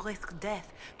make you risk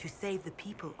death to save the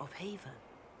people of Haven.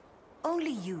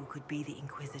 Only you could be the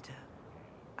Inquisitor.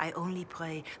 I only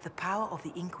pray the power of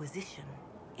the Inquisition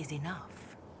is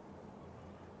enough.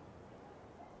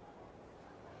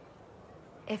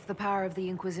 If the power of the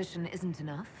Inquisition isn't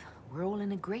enough, we're all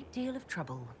in a great deal of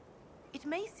trouble. It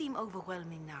may seem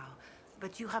overwhelming now,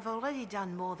 but you have already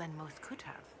done more than most could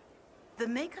have. The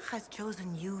Maker has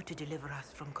chosen you to deliver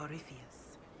us from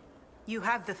Corypheus. You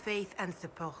have the faith and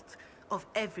support of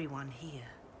everyone here.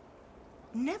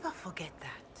 Never forget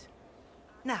that.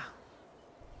 Now,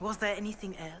 was there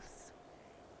anything else?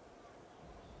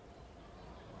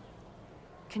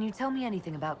 Can you tell me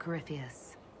anything about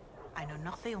Corypheus? I know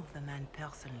nothing of the man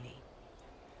personally,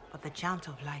 but the Chant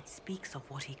of Light speaks of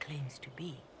what he claims to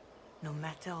be. No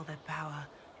matter their power,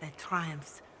 their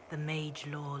triumphs, the mage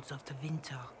lords of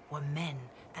Tevinter were men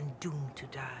and doomed to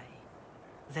die.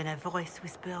 Then a voice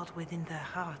whispered within their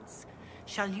hearts,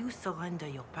 "Shall you surrender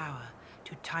your power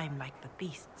to time like the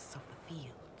beasts of the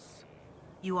fields?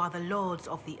 You are the lords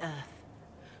of the earth.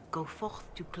 Go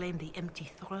forth to claim the empty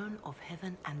throne of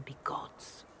heaven and be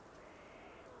gods."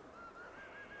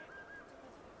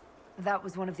 That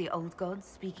was one of the old gods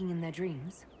speaking in their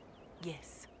dreams?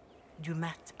 Yes.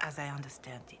 Dumat, as I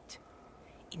understand it.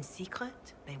 In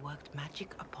secret, they worked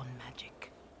magic upon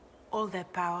magic. All their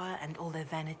power and all their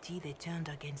vanity they turned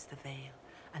against the veil,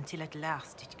 until at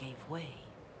last it gave way.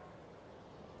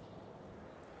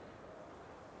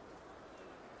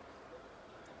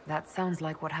 That sounds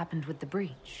like what happened with the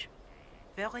breach.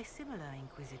 Very similar,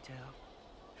 Inquisitor.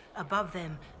 Above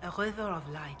them, a river of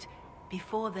light.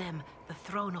 Before them, the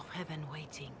throne of heaven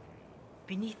waiting.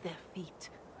 Beneath their feet,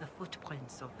 the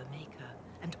footprints of the Maker,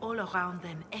 and all around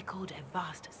them echoed a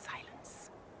vast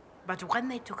silence. But when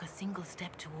they took a single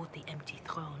step toward the empty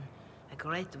throne, a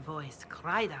great voice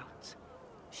cried out,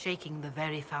 shaking the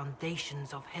very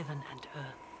foundations of heaven and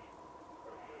earth.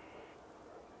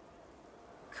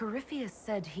 Corypheus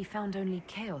said he found only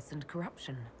chaos and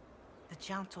corruption. The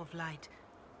Chant of Light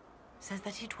says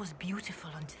that it was beautiful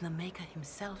until the Maker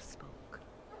himself spoke.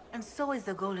 And so is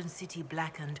the Golden City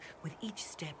blackened with each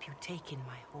step you take in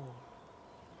my hall.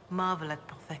 Marvel at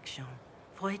perfection,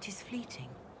 for it is fleeting.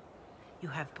 You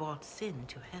have brought sin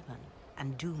to heaven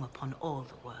and doom upon all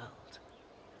the world.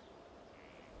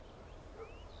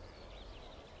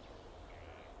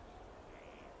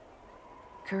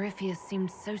 Corypheus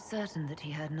seemed so certain that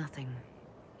he heard nothing.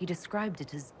 He described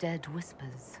it as dead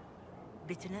whispers.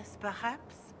 Bitterness,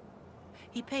 perhaps?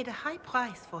 He paid a high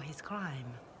price for his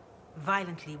crime.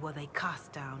 Violently were they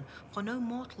cast down, for no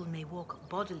mortal may walk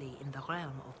bodily in the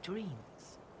realm of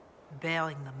dreams,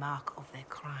 bearing the mark of their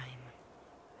crime.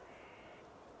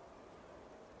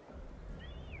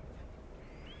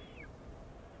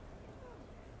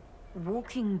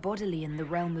 Walking bodily in the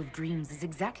realm of dreams is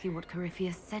exactly what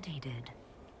Corypheus said he did.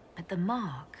 But the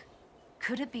mark,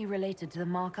 could it be related to the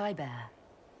mark I bear?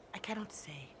 I cannot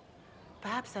say.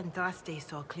 Perhaps Andraste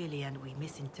saw clearly and we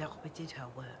misinterpreted her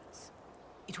words.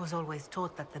 It was always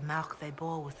taught that the mark they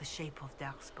bore was the shape of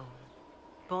Darkspawn.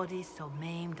 Bodies so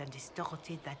maimed and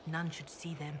distorted that none should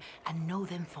see them and know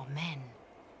them for men.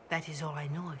 That is all I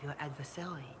know of your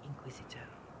adversary, Inquisitor.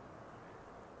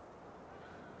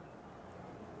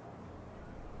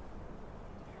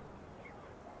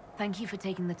 Thank you for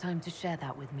taking the time to share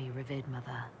that with me, revered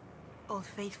mother. All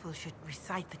faithful should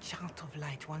recite the Chant of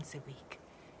Light once a week.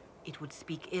 It would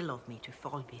speak ill of me to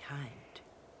fall behind.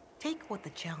 Take what the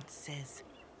chant says,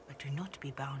 but do not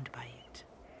be bound by it.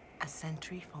 A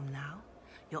century from now,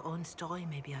 your own story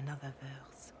may be another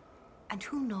verse. And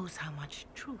who knows how much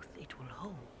truth it will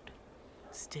hold.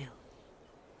 Still,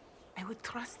 I would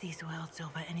trust these words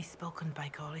over any spoken by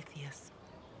Corypheus.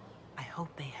 I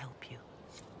hope they help you.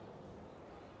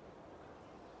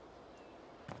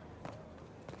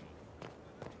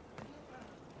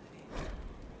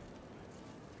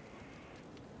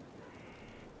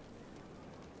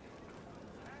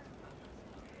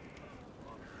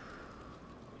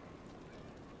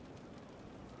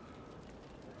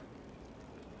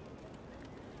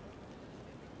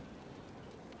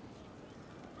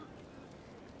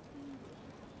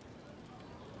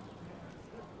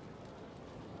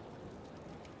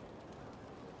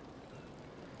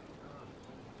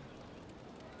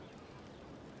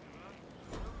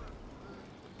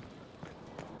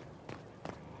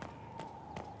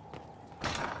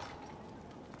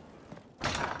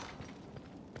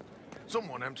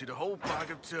 Someone emptied a whole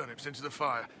bag of turnips into the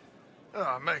fire.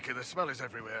 Ah, Maker, the smell is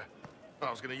everywhere.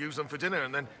 I was going to use them for dinner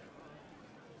and then...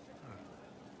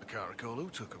 I can't recall who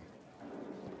took them.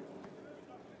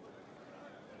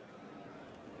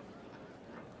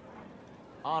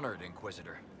 Honored,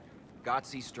 Inquisitor.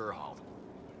 Gotzi Skyhold.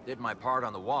 Did my part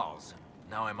on the walls.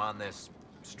 Now I'm on this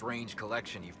strange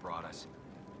collection you've brought us.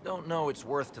 Don't know its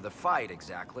worth to the fight,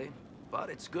 exactly, but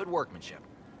it's good workmanship.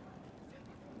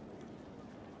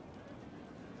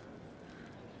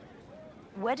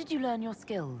 Where did you learn your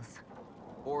skills?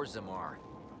 Orzammar.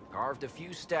 Carved a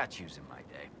few statues in my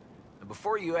day. And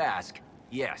before you ask,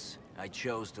 yes, I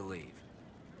chose to leave.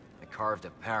 I carved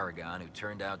a paragon who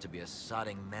turned out to be a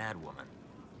sodding madwoman.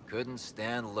 Couldn't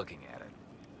stand looking at it.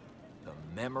 The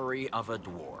memory of a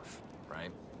dwarf,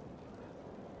 right?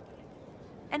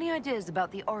 Any ideas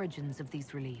about the origins of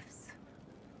these reliefs?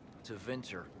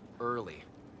 Tevinter, early.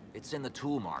 It's in the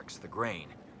tool marks, the grain.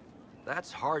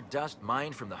 That's hard dust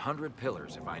mined from the 100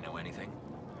 Pillars, if I know anything.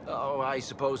 Oh, I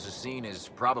suppose the scene is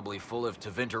probably full of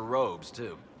Tevinter robes,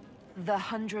 too. The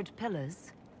 100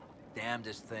 Pillars?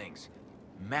 Damnedest things.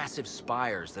 Massive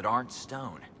spires that aren't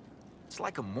stone. It's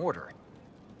like a mortar.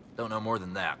 Don't know more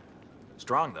than that.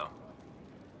 Strong, though.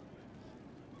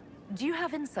 Do you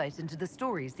have insight into the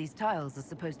stories these tiles are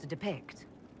supposed to depict?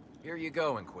 Here you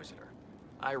go, Inquisitor.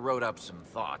 I wrote up some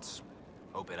thoughts.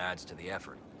 Hope it adds to the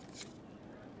effort.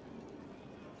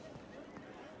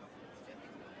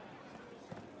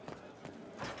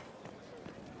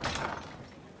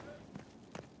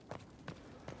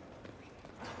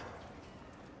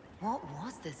 What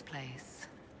was this place?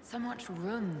 So much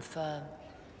room for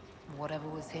whatever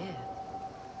was here.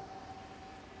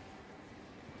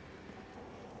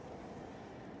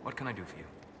 What can I do for you?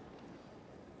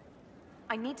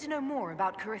 I need to know more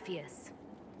about Corypheus.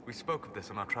 We spoke of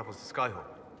this on our travels to Skyhold.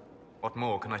 What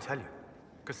more can I tell you?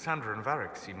 Cassandra and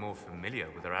Varric seem more familiar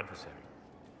with their adversary.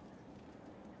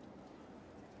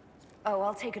 Oh,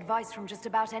 I'll take advice from just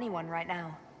about anyone right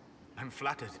now. I'm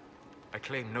flattered. I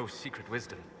claim no secret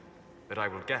wisdom, but I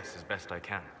will guess as best I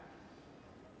can.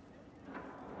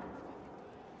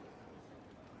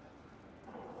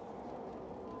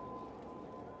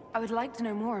 I would like to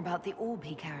know more about the orb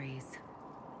he carries.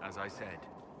 As I said,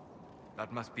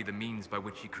 that must be the means by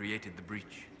which he created the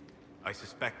breach. I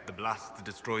suspect the blast to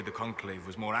destroy the Conclave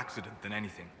was more accident than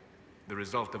anything. The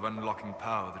result of unlocking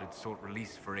power that had sought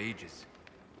release for ages.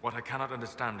 What I cannot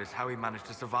understand is how he managed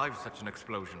to survive such an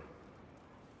explosion.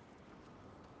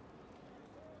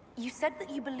 You said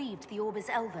that you believed the orb is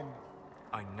elven.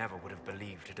 I never would have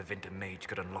believed a Tevinter mage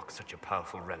could unlock such a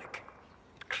powerful relic.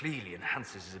 It clearly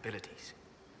enhances his abilities,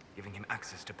 giving him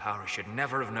access to power he should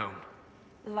never have known.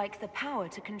 Like the power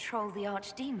to control the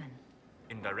Archdemon?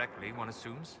 Indirectly, one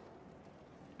assumes.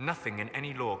 Nothing in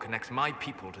any law connects my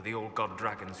people to the old god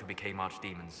dragons who became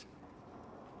archdemons.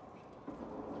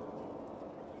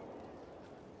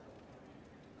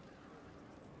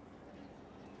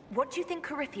 What do you think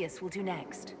Corypheus will do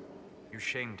next? You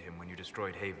shamed him when you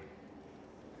destroyed Haven.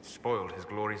 It spoiled his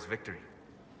glorious victory.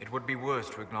 It would be worse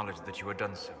to acknowledge that you had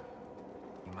done so.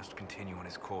 He must continue on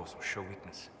his course or show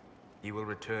weakness. He will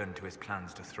return to his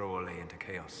plans to throw Olay into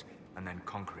chaos, and then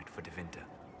conquer it for Tevinter.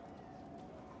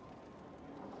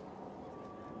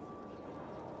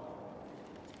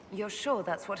 You're sure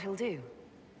that's what he'll do?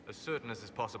 As certain as is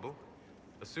possible.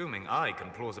 Assuming I can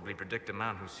plausibly predict a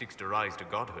man who seeks to rise to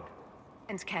godhood.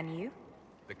 And can you?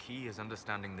 The key is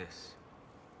understanding this.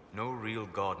 No real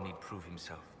god need prove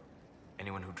himself.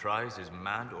 Anyone who tries is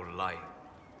mad or lying.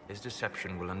 His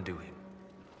deception will undo him,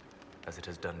 as it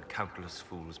has done countless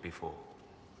fools before.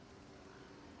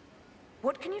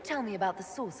 What can you tell me about the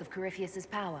source of Corypheus's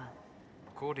power?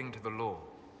 According to the law,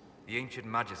 the ancient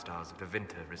Magistars of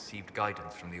Tevinter received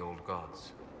guidance from the old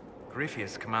gods.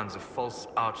 Corypheus commands a false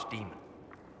archdemon,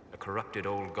 a corrupted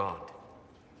old god.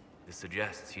 This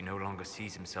suggests he no longer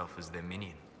sees himself as their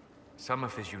minion. Some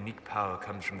of his unique power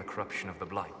comes from the corruption of the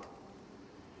Blight.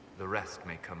 The rest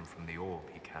may come from the orb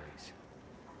he carries.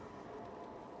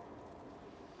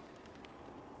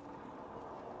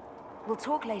 We'll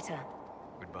talk later.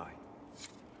 Goodbye.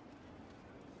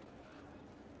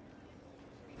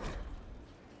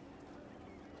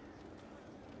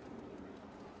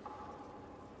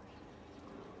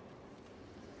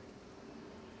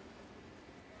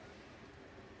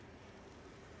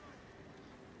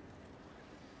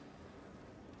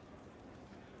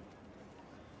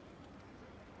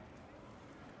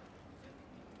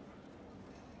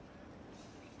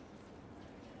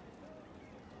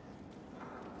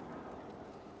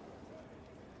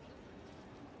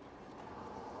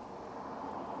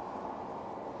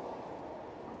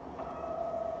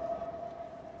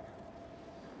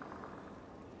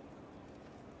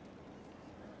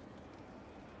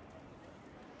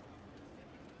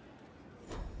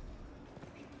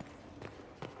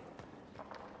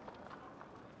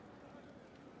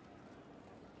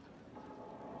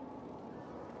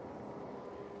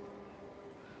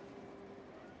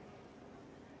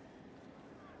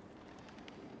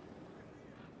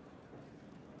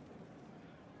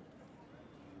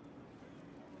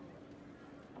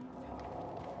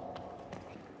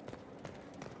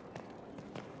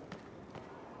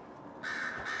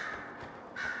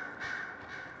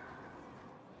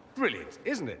 Brilliant,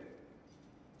 isn't it?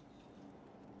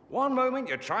 One moment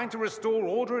you're trying to restore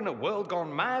order in a world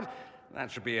gone mad. That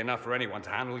should be enough for anyone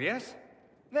to handle, yes?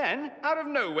 Then, out of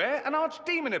nowhere, an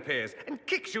archdemon appears and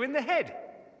kicks you in the head.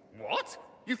 What?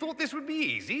 You thought this would be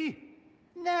easy?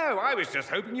 No, I was just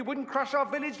hoping you wouldn't crush our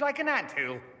village like an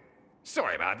anthill.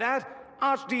 Sorry about that.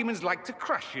 Archdemons like to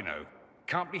crush, you know.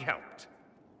 Can't be helped.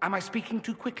 Am I speaking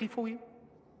too quickly for you?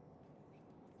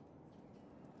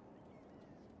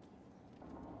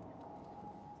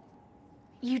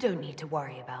 You don't need to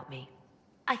worry about me.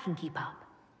 I can keep up.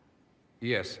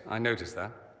 Yes, I noticed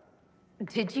that.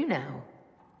 Did you know?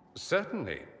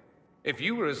 Certainly. If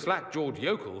you were a slack-jawed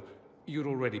yokel, you'd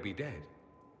already be dead.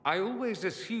 I always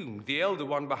assumed the Elder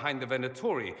One behind the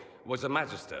Venatori was a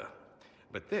Magister.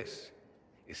 But this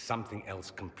is something else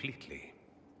completely.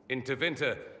 In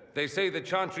Tevinter, they say the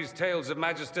Chantry's tales of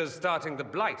Magisters starting the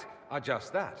Blight are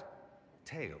just that.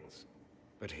 Tales.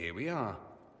 But here we are.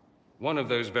 One of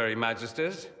those very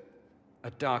Magisters,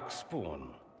 a dark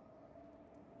spawn.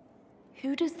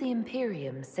 Who does the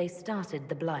Imperium say started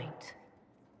the Blight?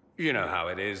 You know how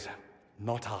it is.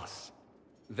 Not us.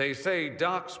 They say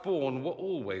dark spawn were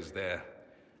always there.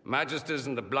 Magisters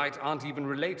and the Blight aren't even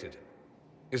related.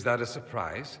 Is that a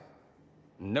surprise?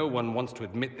 No one wants to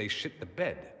admit they shit the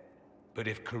bed. But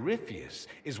if Corypheus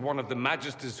is one of the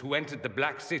Magisters who entered the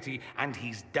Black City and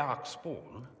he's dark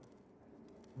spawn,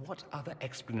 what other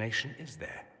explanation is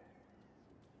there?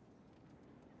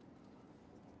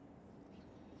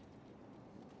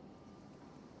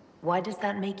 Why does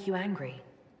that make you angry?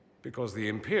 Because the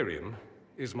Imperium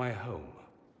is my home.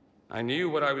 I knew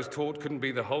what I was taught couldn't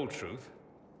be the whole truth,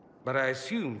 but I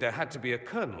assumed there had to be a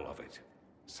kernel of it,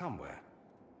 somewhere.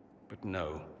 But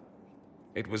no,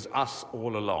 it was us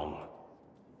all along.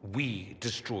 We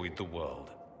destroyed the world.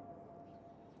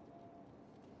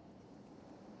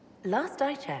 Last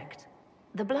I checked,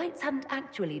 the Blights hadn't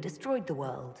actually destroyed the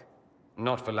world.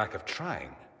 Not for lack of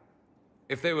trying.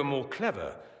 If they were more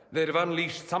clever, they'd have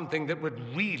unleashed something that would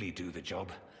really do the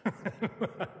job.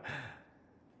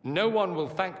 No one will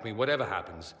thank me, whatever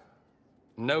happens.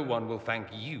 No one will thank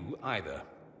you either.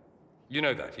 You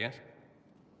know that, yes?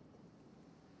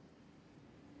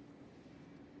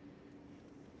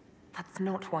 That's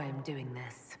not why I'm doing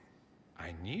this.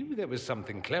 I knew there was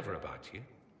something clever about you.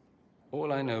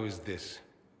 All I know is this.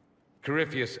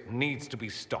 Corypheus needs to be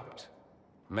stopped.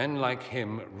 Men like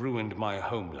him ruined my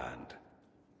homeland.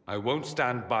 I won't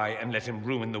stand by and let him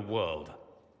ruin the world.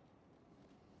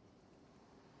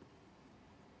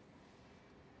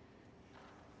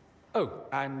 Oh,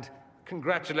 and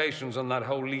congratulations on that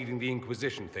whole leading the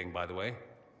Inquisition thing, by the way.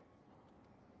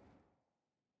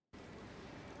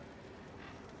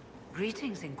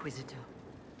 Greetings, Inquisitor.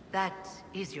 That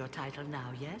is your title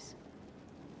now, yes?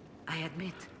 I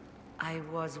admit, I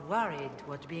was worried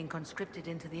what being conscripted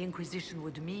into the Inquisition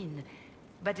would mean,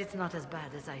 but it's not as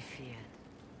bad as I feared.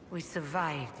 We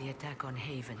survived the attack on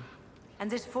Haven, and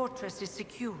this fortress is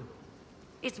secure.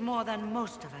 It's more than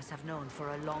most of us have known for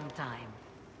a long time.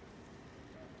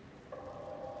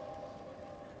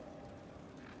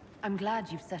 I'm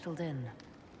glad you've settled in.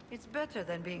 It's better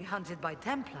than being hunted by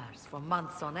Templars for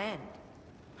months on end.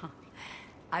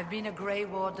 I've been a Grey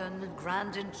Warden,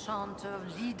 Grand Enchanter,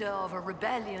 leader of a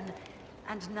rebellion,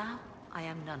 and now I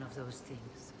am none of those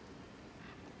things.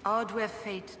 Odd where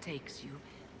fate takes you,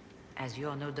 as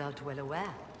you're no doubt well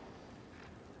aware.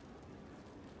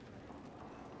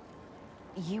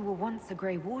 You were once a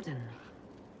Grey Warden.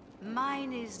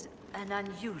 Mine is an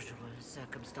unusual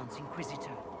circumstance,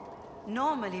 Inquisitor.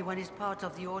 Normally one is part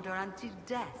of the Order until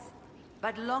death.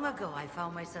 But long ago I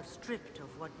found myself stripped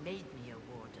of what made me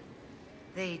a Warden.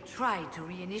 They tried to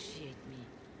reinitiate me,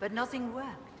 but nothing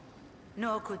worked.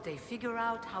 Nor could they figure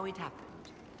out how it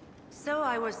happened. So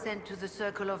I was sent to the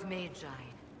Circle of Magi,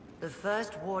 the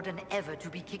first Warden ever to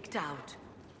be kicked out.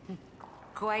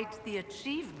 Quite the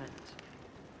achievement.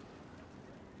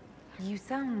 You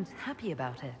sound happy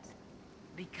about it.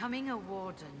 Becoming a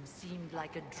Warden seemed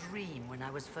like a dream when I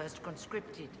was first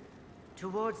conscripted.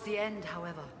 Towards the end,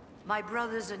 however, my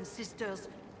brothers and sisters,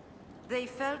 they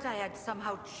felt I had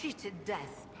somehow cheated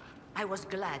death. I was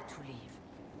glad to leave.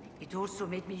 It also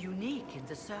made me unique in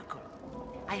the Circle.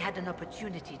 I had an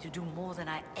opportunity to do more than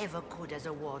I ever could as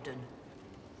a Warden.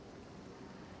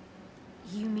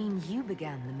 You mean you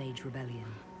began the Mage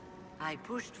Rebellion? I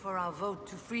pushed for our vote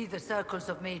to free the Circles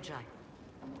of Magi.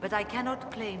 But I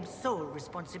cannot claim sole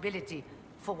responsibility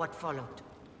for what followed.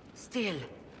 Still,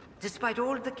 despite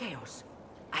all the chaos,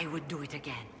 I would do it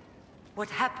again. What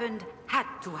happened had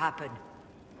to happen.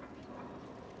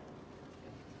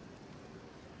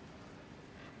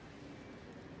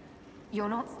 You're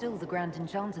not still the Grand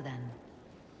Enchanter then?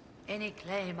 Any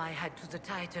claim I had to the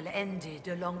title ended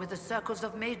along with the Circles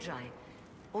of Magi,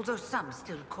 although some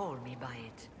still call me by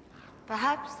it.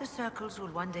 Perhaps the Circles will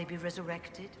one day be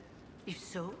resurrected. If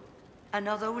so,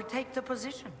 another will take the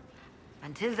position.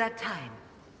 Until that time,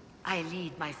 I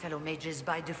lead my fellow mages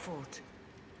by default.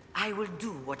 I will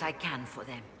do what I can for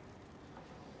them.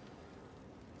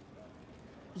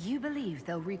 You believe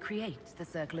they'll recreate the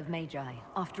Circle of Magi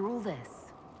after all this?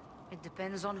 It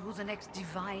depends on who the next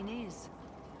divine is,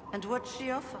 and what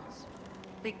she offers.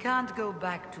 We can't go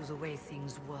back to the way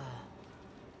things were.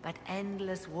 But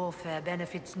endless warfare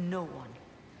benefits no one.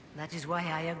 That is why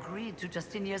I agreed to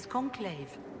Justinia's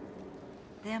conclave.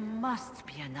 There must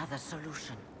be another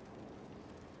solution.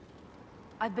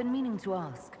 I've been meaning to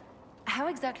ask, how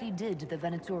exactly did the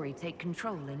Venatori take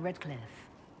control in Redcliffe?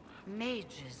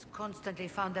 Mages constantly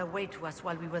found their way to us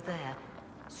while we were there.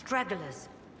 Stragglers,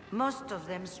 most of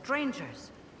them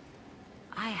strangers.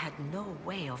 I had no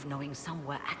way of knowing some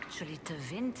were actually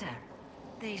Tevinter.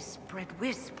 They spread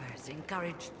whispers,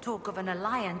 encouraged talk of an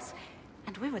alliance,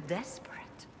 and we were desperate.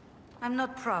 I'm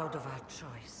not proud of our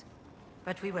choice,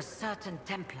 but we were certain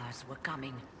Templars were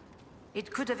coming. It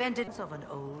could have ended of an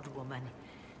old woman.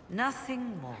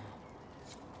 Nothing more.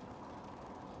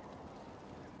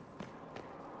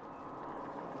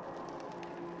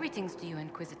 Greetings to you,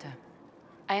 Inquisitor.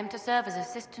 I am to serve as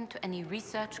assistant to any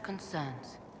research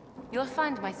concerns. You'll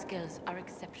find my skills are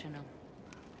exceptional.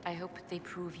 I hope they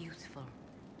prove useful.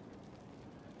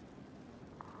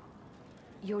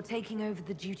 You're taking over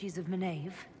the duties of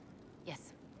Maeve?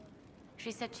 Yes.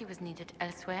 She said she was needed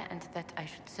elsewhere and that I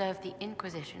should serve the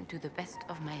Inquisition to the best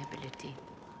of my ability.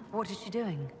 What is she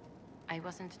doing? I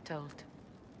wasn't told.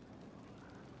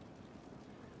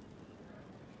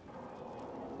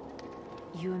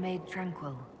 You were made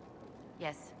tranquil.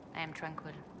 Yes, I am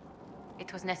tranquil.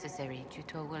 It was necessary due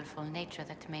to a willful nature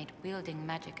that made wielding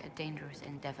magic a dangerous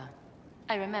endeavor.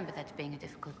 I remember that being a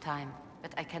difficult time,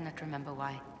 but I cannot remember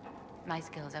why. My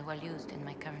skills are well used in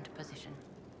my current position.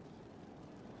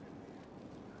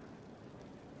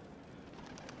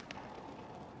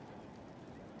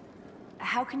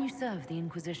 How can you serve the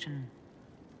Inquisition?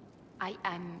 I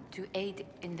am to aid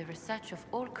in the research of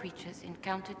all creatures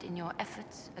encountered in your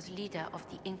efforts as leader of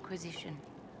the Inquisition.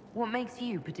 What makes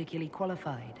you particularly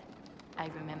qualified? I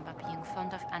remember being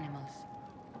fond of animals.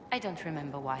 I don't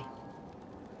remember why.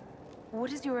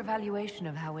 What is your evaluation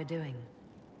of how we're doing?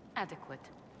 Adequate,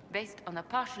 based on the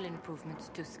partial improvements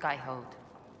to Skyhold.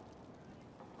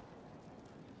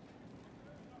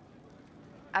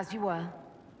 As you were?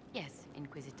 Yes,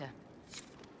 Inquisitor.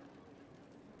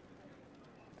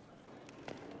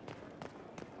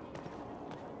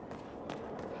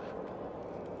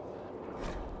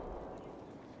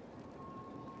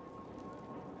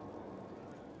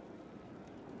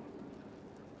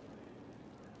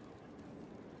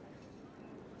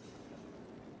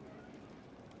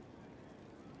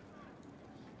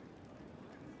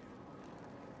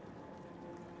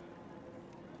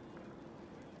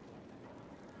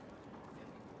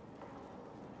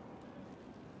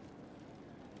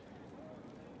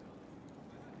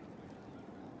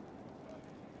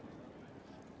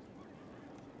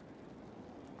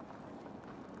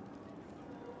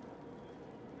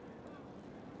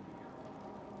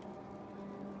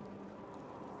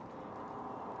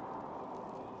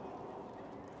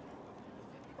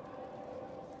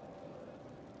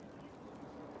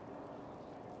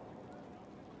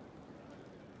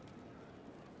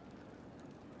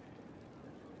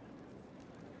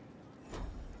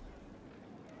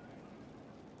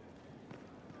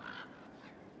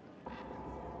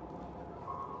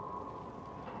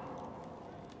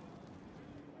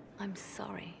 I'm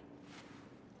sorry.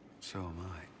 So am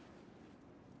I.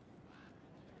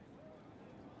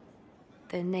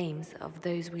 The names of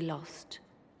those we lost.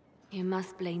 You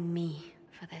must blame me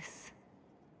for this.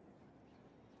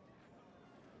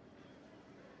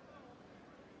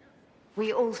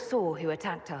 We all saw who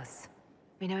attacked us.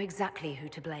 We know exactly who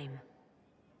to blame.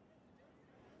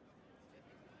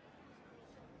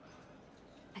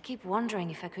 I keep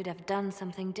wondering if I could have done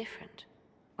something different.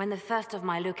 When the first of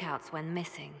my lookouts went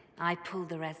missing, I pulled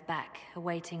the rest back,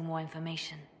 awaiting more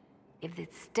information. If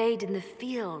they'd stayed in the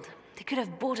field, they could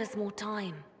have bought us more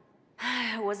time.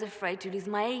 I was afraid to lose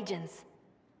my agents.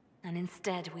 And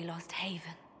instead, we lost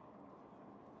Haven.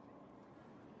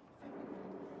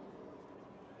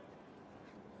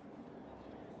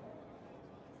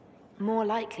 More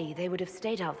likely, they would have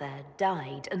stayed out there,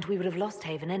 died, and we would have lost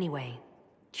Haven anyway.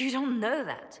 You don't know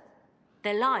that.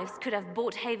 Their lives could have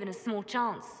bought Haven a small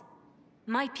chance.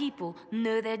 My people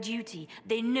know their duty.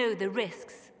 They know the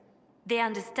risks. They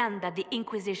understand that the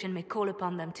Inquisition may call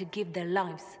upon them to give their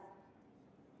lives.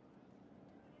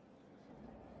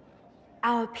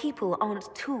 Our people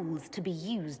aren't tools to be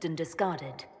used and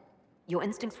discarded. Your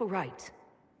instincts were right.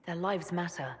 Their lives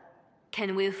matter.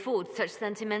 Can we afford such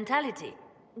sentimentality?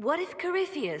 What if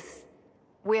Corypheus...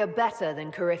 We're better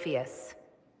than Corypheus.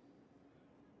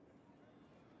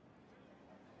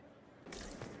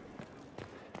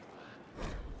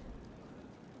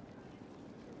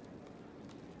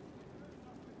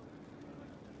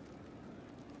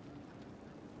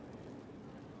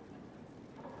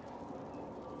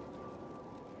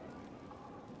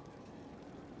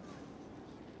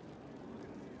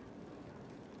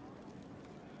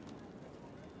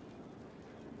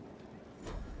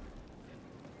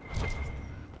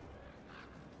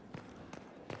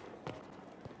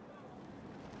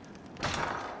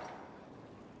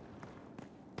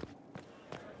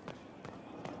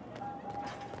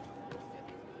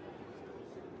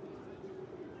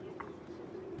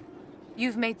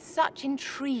 You've made such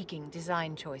intriguing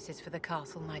design choices for the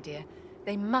castle, my dear.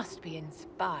 They must be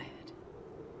inspired.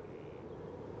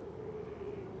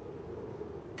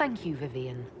 Thank you,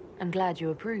 Vivian. I'm glad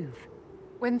you approve.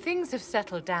 When things have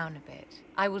settled down a bit,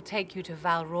 I will take you to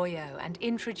Val Royo and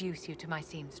introduce you to my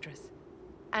seamstress.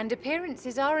 And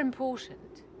appearances are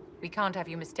important. We can't have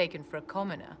you mistaken for a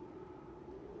commoner.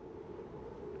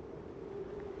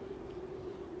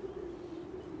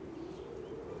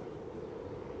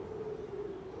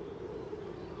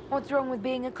 What's wrong with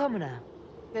being a commoner?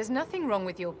 There's nothing wrong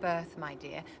with your birth, my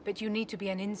dear, but you need to be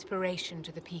an inspiration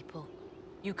to the people.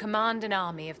 You command an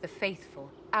army of the faithful,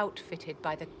 outfitted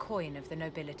by the coin of the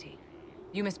nobility.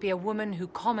 You must be a woman who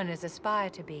commoners aspire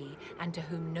to be, and to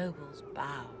whom nobles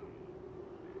bow.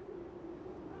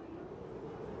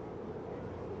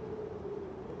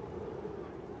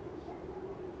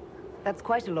 That's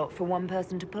quite a lot for one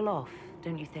person to pull off,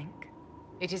 don't you think?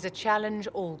 It is a challenge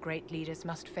all great leaders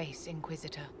must face,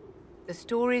 Inquisitor. The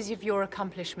stories of your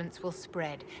accomplishments will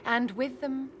spread, and with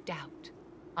them, doubt.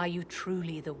 Are you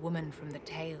truly the woman from the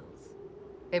tales?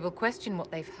 They will question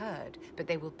what they've heard, but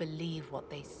they will believe what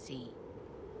they see.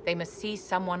 They must see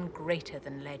someone greater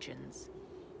than legends.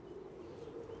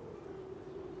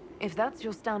 If that's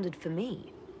your standard for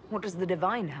me, what does the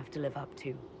Divine have to live up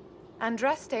to?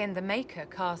 Andraste and the Maker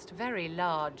cast very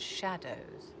large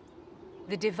shadows.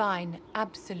 The Divine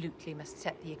absolutely must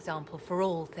set the example for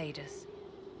all Thedas.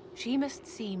 She must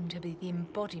seem to be the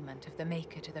embodiment of the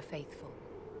Maker to the faithful.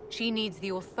 She needs the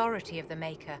authority of the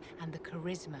Maker and the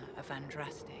charisma of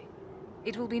Andraste.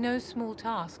 It will be no small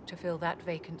task to fill that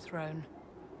vacant throne.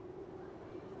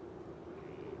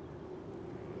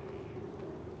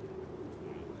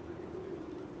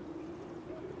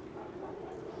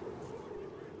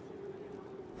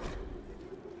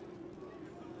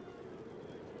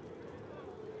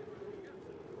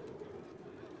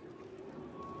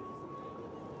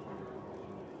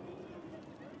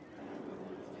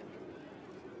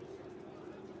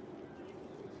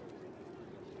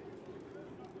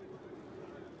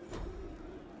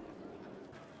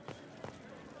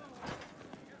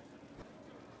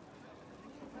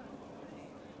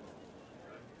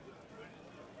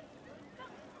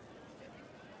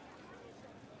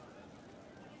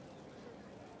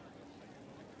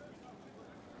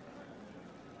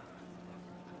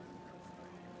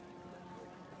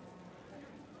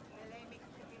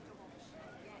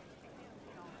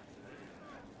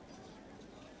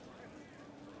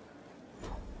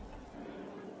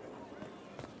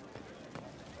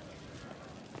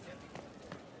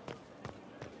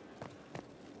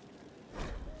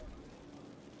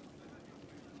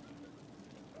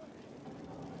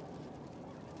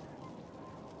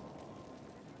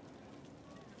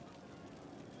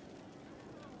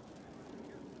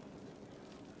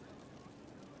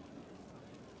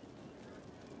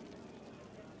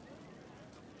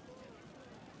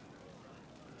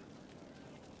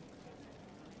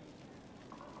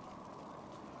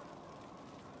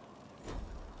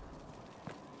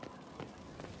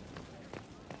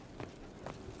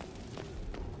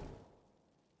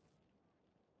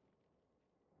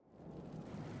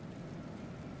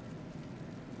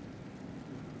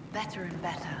 Better and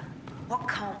better. What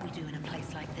can't we do in a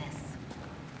place like this?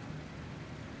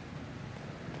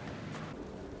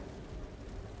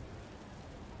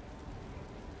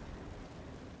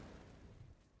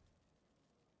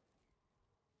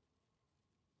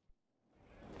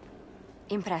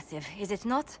 Impressive, is it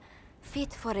not?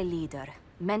 Fit for a leader,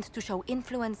 meant to show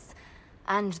influence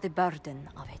and the burden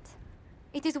of it.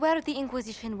 It is where the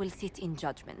Inquisition will sit in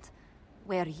judgment.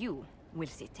 Where you will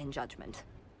sit in judgment.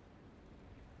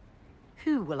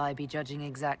 Who will I be judging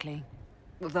exactly?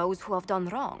 Those who have done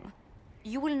wrong.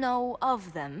 You will know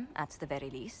of them, at the very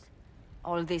least.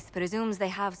 All this presumes they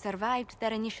have survived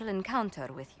their initial encounter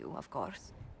with you, of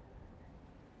course.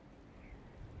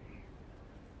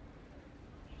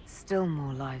 Still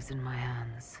more lives in my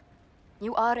hands.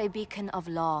 You are a beacon of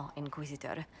law,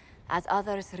 Inquisitor, as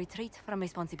others retreat from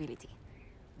responsibility.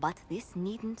 But this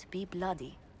needn't be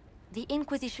bloody. The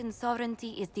Inquisition's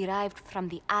sovereignty is derived from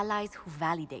the allies who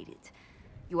validate it.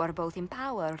 You are both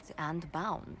empowered and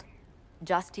bound.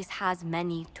 Justice has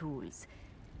many tools.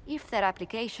 If their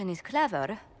application is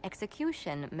clever,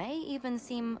 execution may even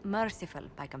seem merciful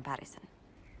by comparison.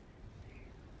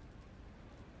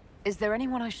 Is there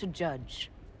anyone I should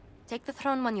judge? Take the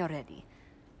throne when you're ready.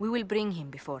 We will bring him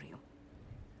before you.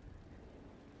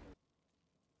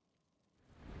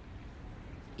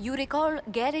 You recall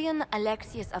Geryon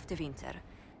Alexius of Tevinter.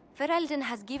 Ferelden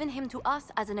has given him to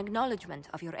us as an acknowledgement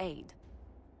of your aid.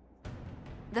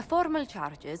 The formal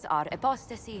charges are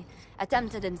apostasy,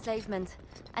 attempted enslavement,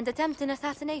 and attempted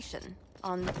assassination,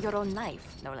 on your own life,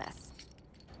 no less.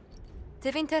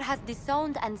 Tevinter has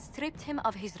disowned and stripped him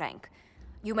of his rank.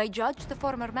 You may judge the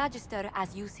former Magister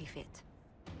as you see fit.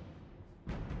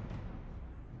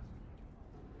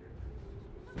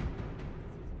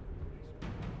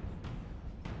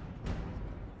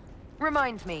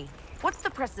 Remind me, what's the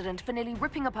precedent for nearly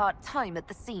ripping apart time at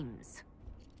the seams?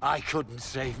 I couldn't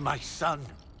save my son.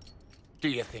 Do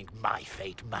you think my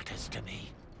fate matters to me?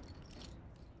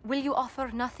 Will you offer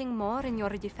nothing more in your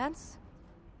defense?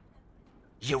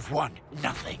 You've won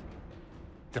nothing.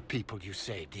 The people you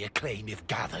saved, the acclaim you've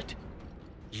gathered.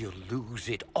 You'll lose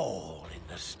it all in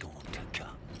the storm to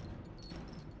come.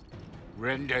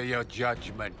 Render your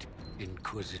judgment,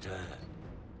 Inquisitor.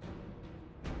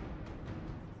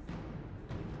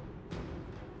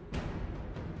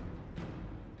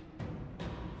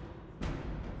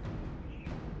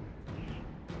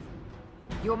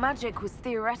 Your magic was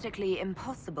theoretically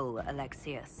impossible,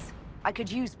 Alexius. I could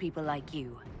use people like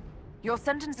you. Your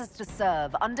sentence is to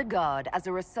serve under guard as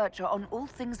a researcher on all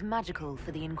things magical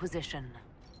for the Inquisition.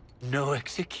 No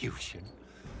execution?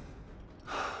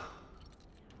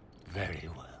 Very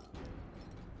well.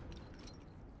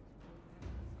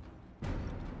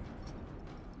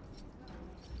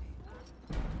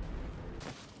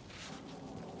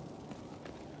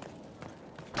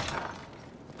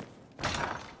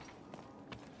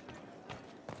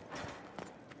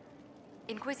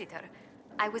 Inquisitor,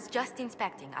 I was just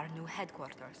inspecting our new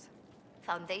headquarters.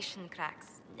 Foundation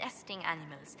cracks, nesting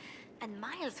animals, and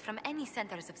miles from any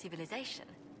centers of civilization.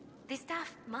 The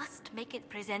staff must make it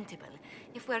presentable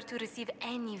if we're to receive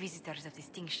any visitors of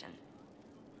distinction.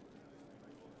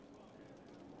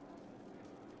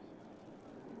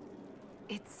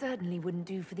 It certainly wouldn't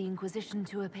do for the Inquisition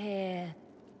to appear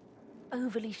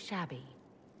overly shabby.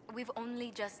 We've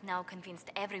only just now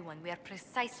convinced everyone we are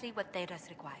precisely what Thedas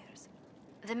requires.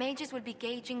 The mages will be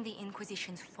gauging the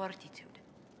Inquisition's fortitude.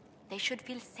 They should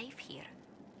feel safe here.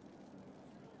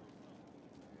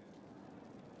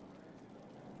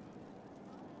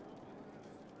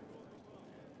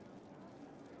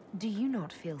 Do you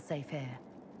not feel safe here?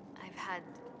 I've had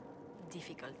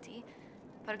difficulty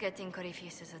forgetting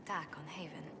Corypheus' attack on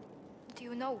Haven. Do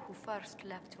you know who first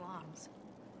leapt to arms?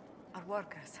 Our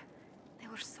workers. They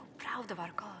were so proud of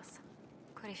our cause.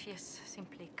 Corypheus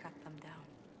simply cut them down.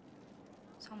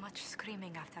 So much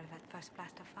screaming after that first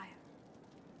blast of fire.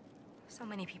 So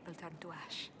many people turned to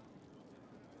ash.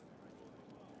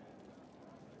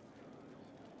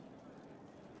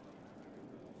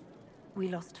 We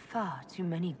lost far too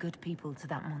many good people to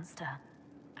that monster.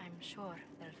 I'm sure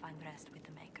they'll find rest with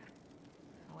the Maker.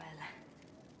 Well,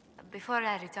 before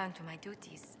I return to my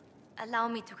duties, allow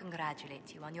me to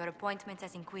congratulate you on your appointment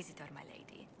as Inquisitor, my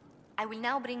lady. I will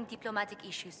now bring diplomatic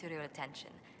issues to your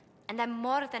attention, and I'm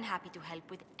more than happy to help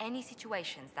with any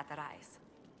situations that arise.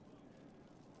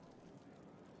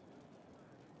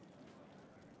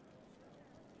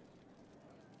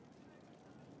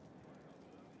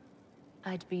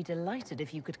 I'd be delighted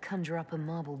if you could conjure up a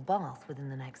marble bath within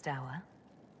the next hour.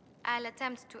 I'll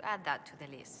attempt to add that to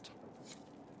the list.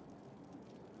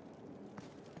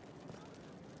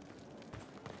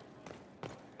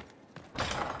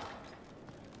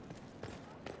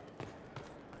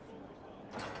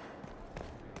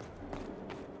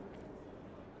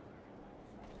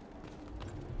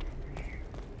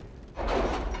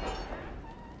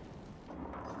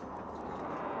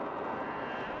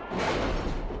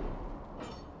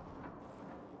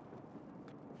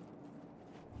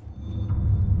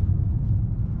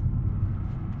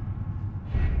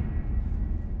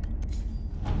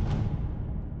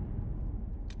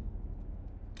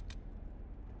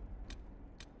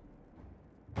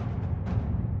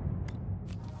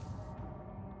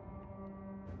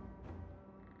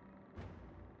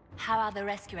 How are the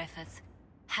rescue efforts?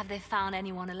 Have they found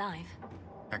anyone alive?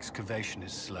 Excavation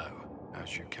is slow,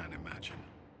 as you can imagine.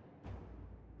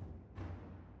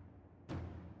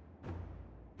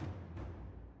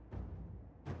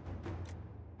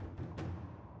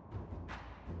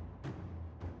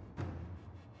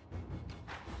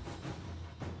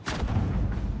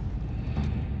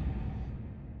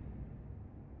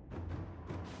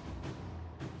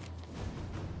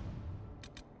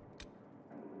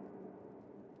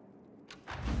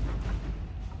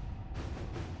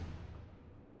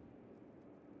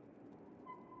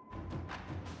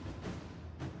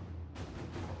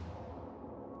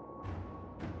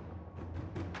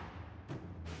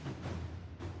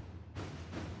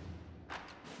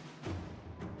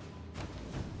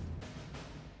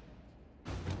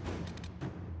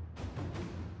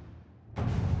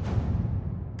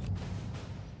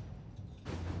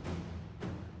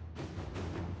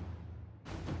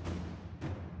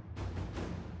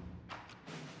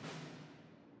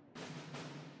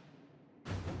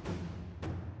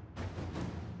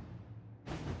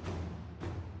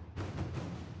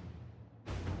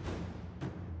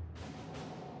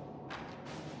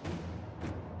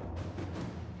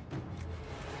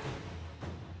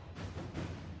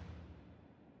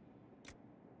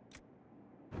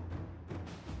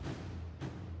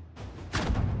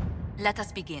 Let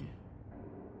us begin.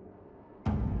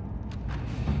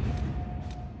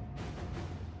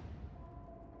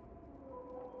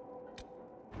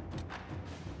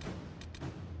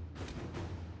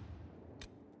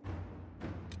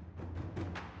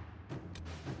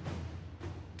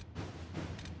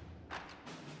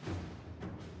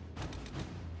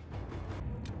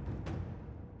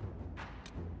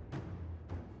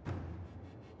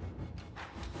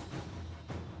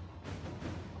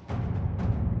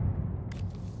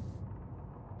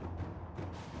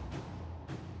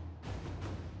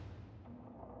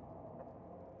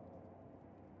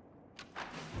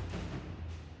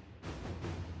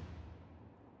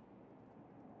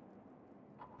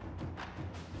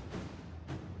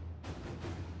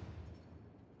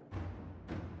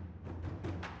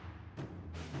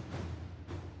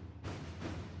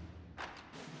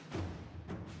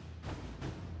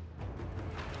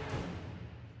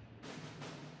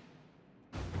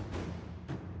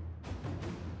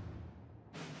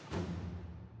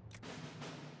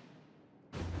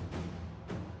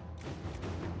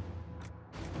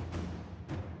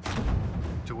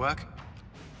 To work?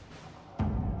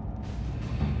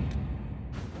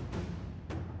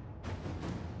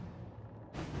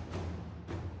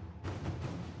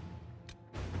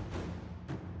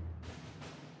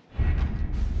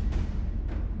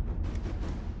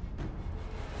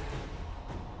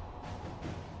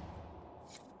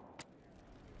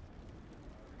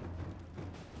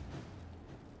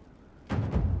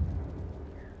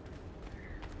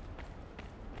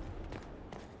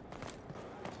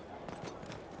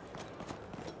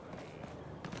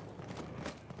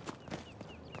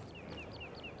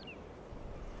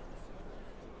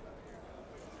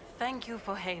 Thank you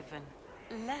for Haven.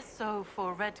 Less so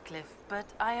for Redcliffe, but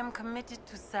I am committed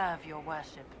to serve your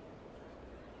worship.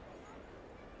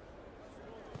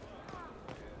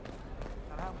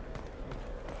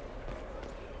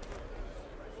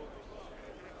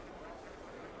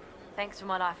 Thanks for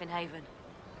my life in Haven.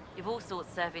 You've all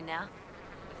sorts serving now.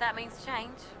 If that means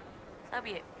change, so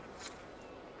be it.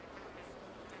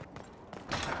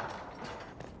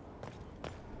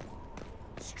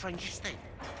 Strangest thing,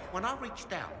 when I reached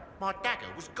down, my dagger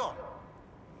was gone.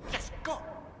 Just gone.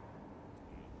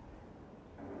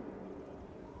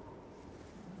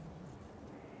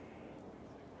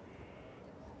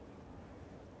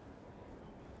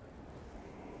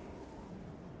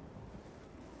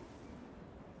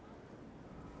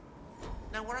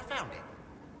 Know where I found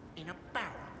it? In a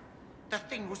barrel. The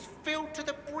thing was filled to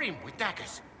the brim with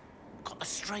daggers. Got the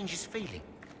strangest feeling.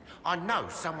 I know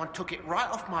someone took it right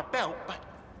off my belt, but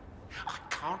I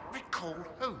can't recall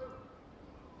who.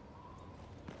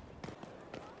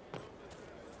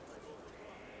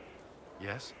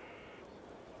 Yes?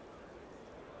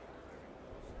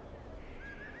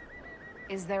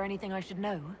 Is there anything I should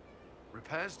know?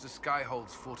 Repairs to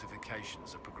Skyhold's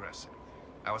fortifications are progressing.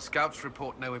 Our scouts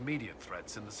report no immediate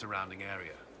threats in the surrounding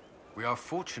area. We are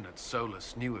fortunate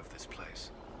Solus knew of this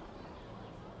place.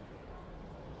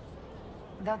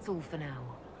 That's all for now.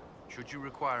 Should you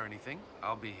require anything,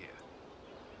 I'll be here.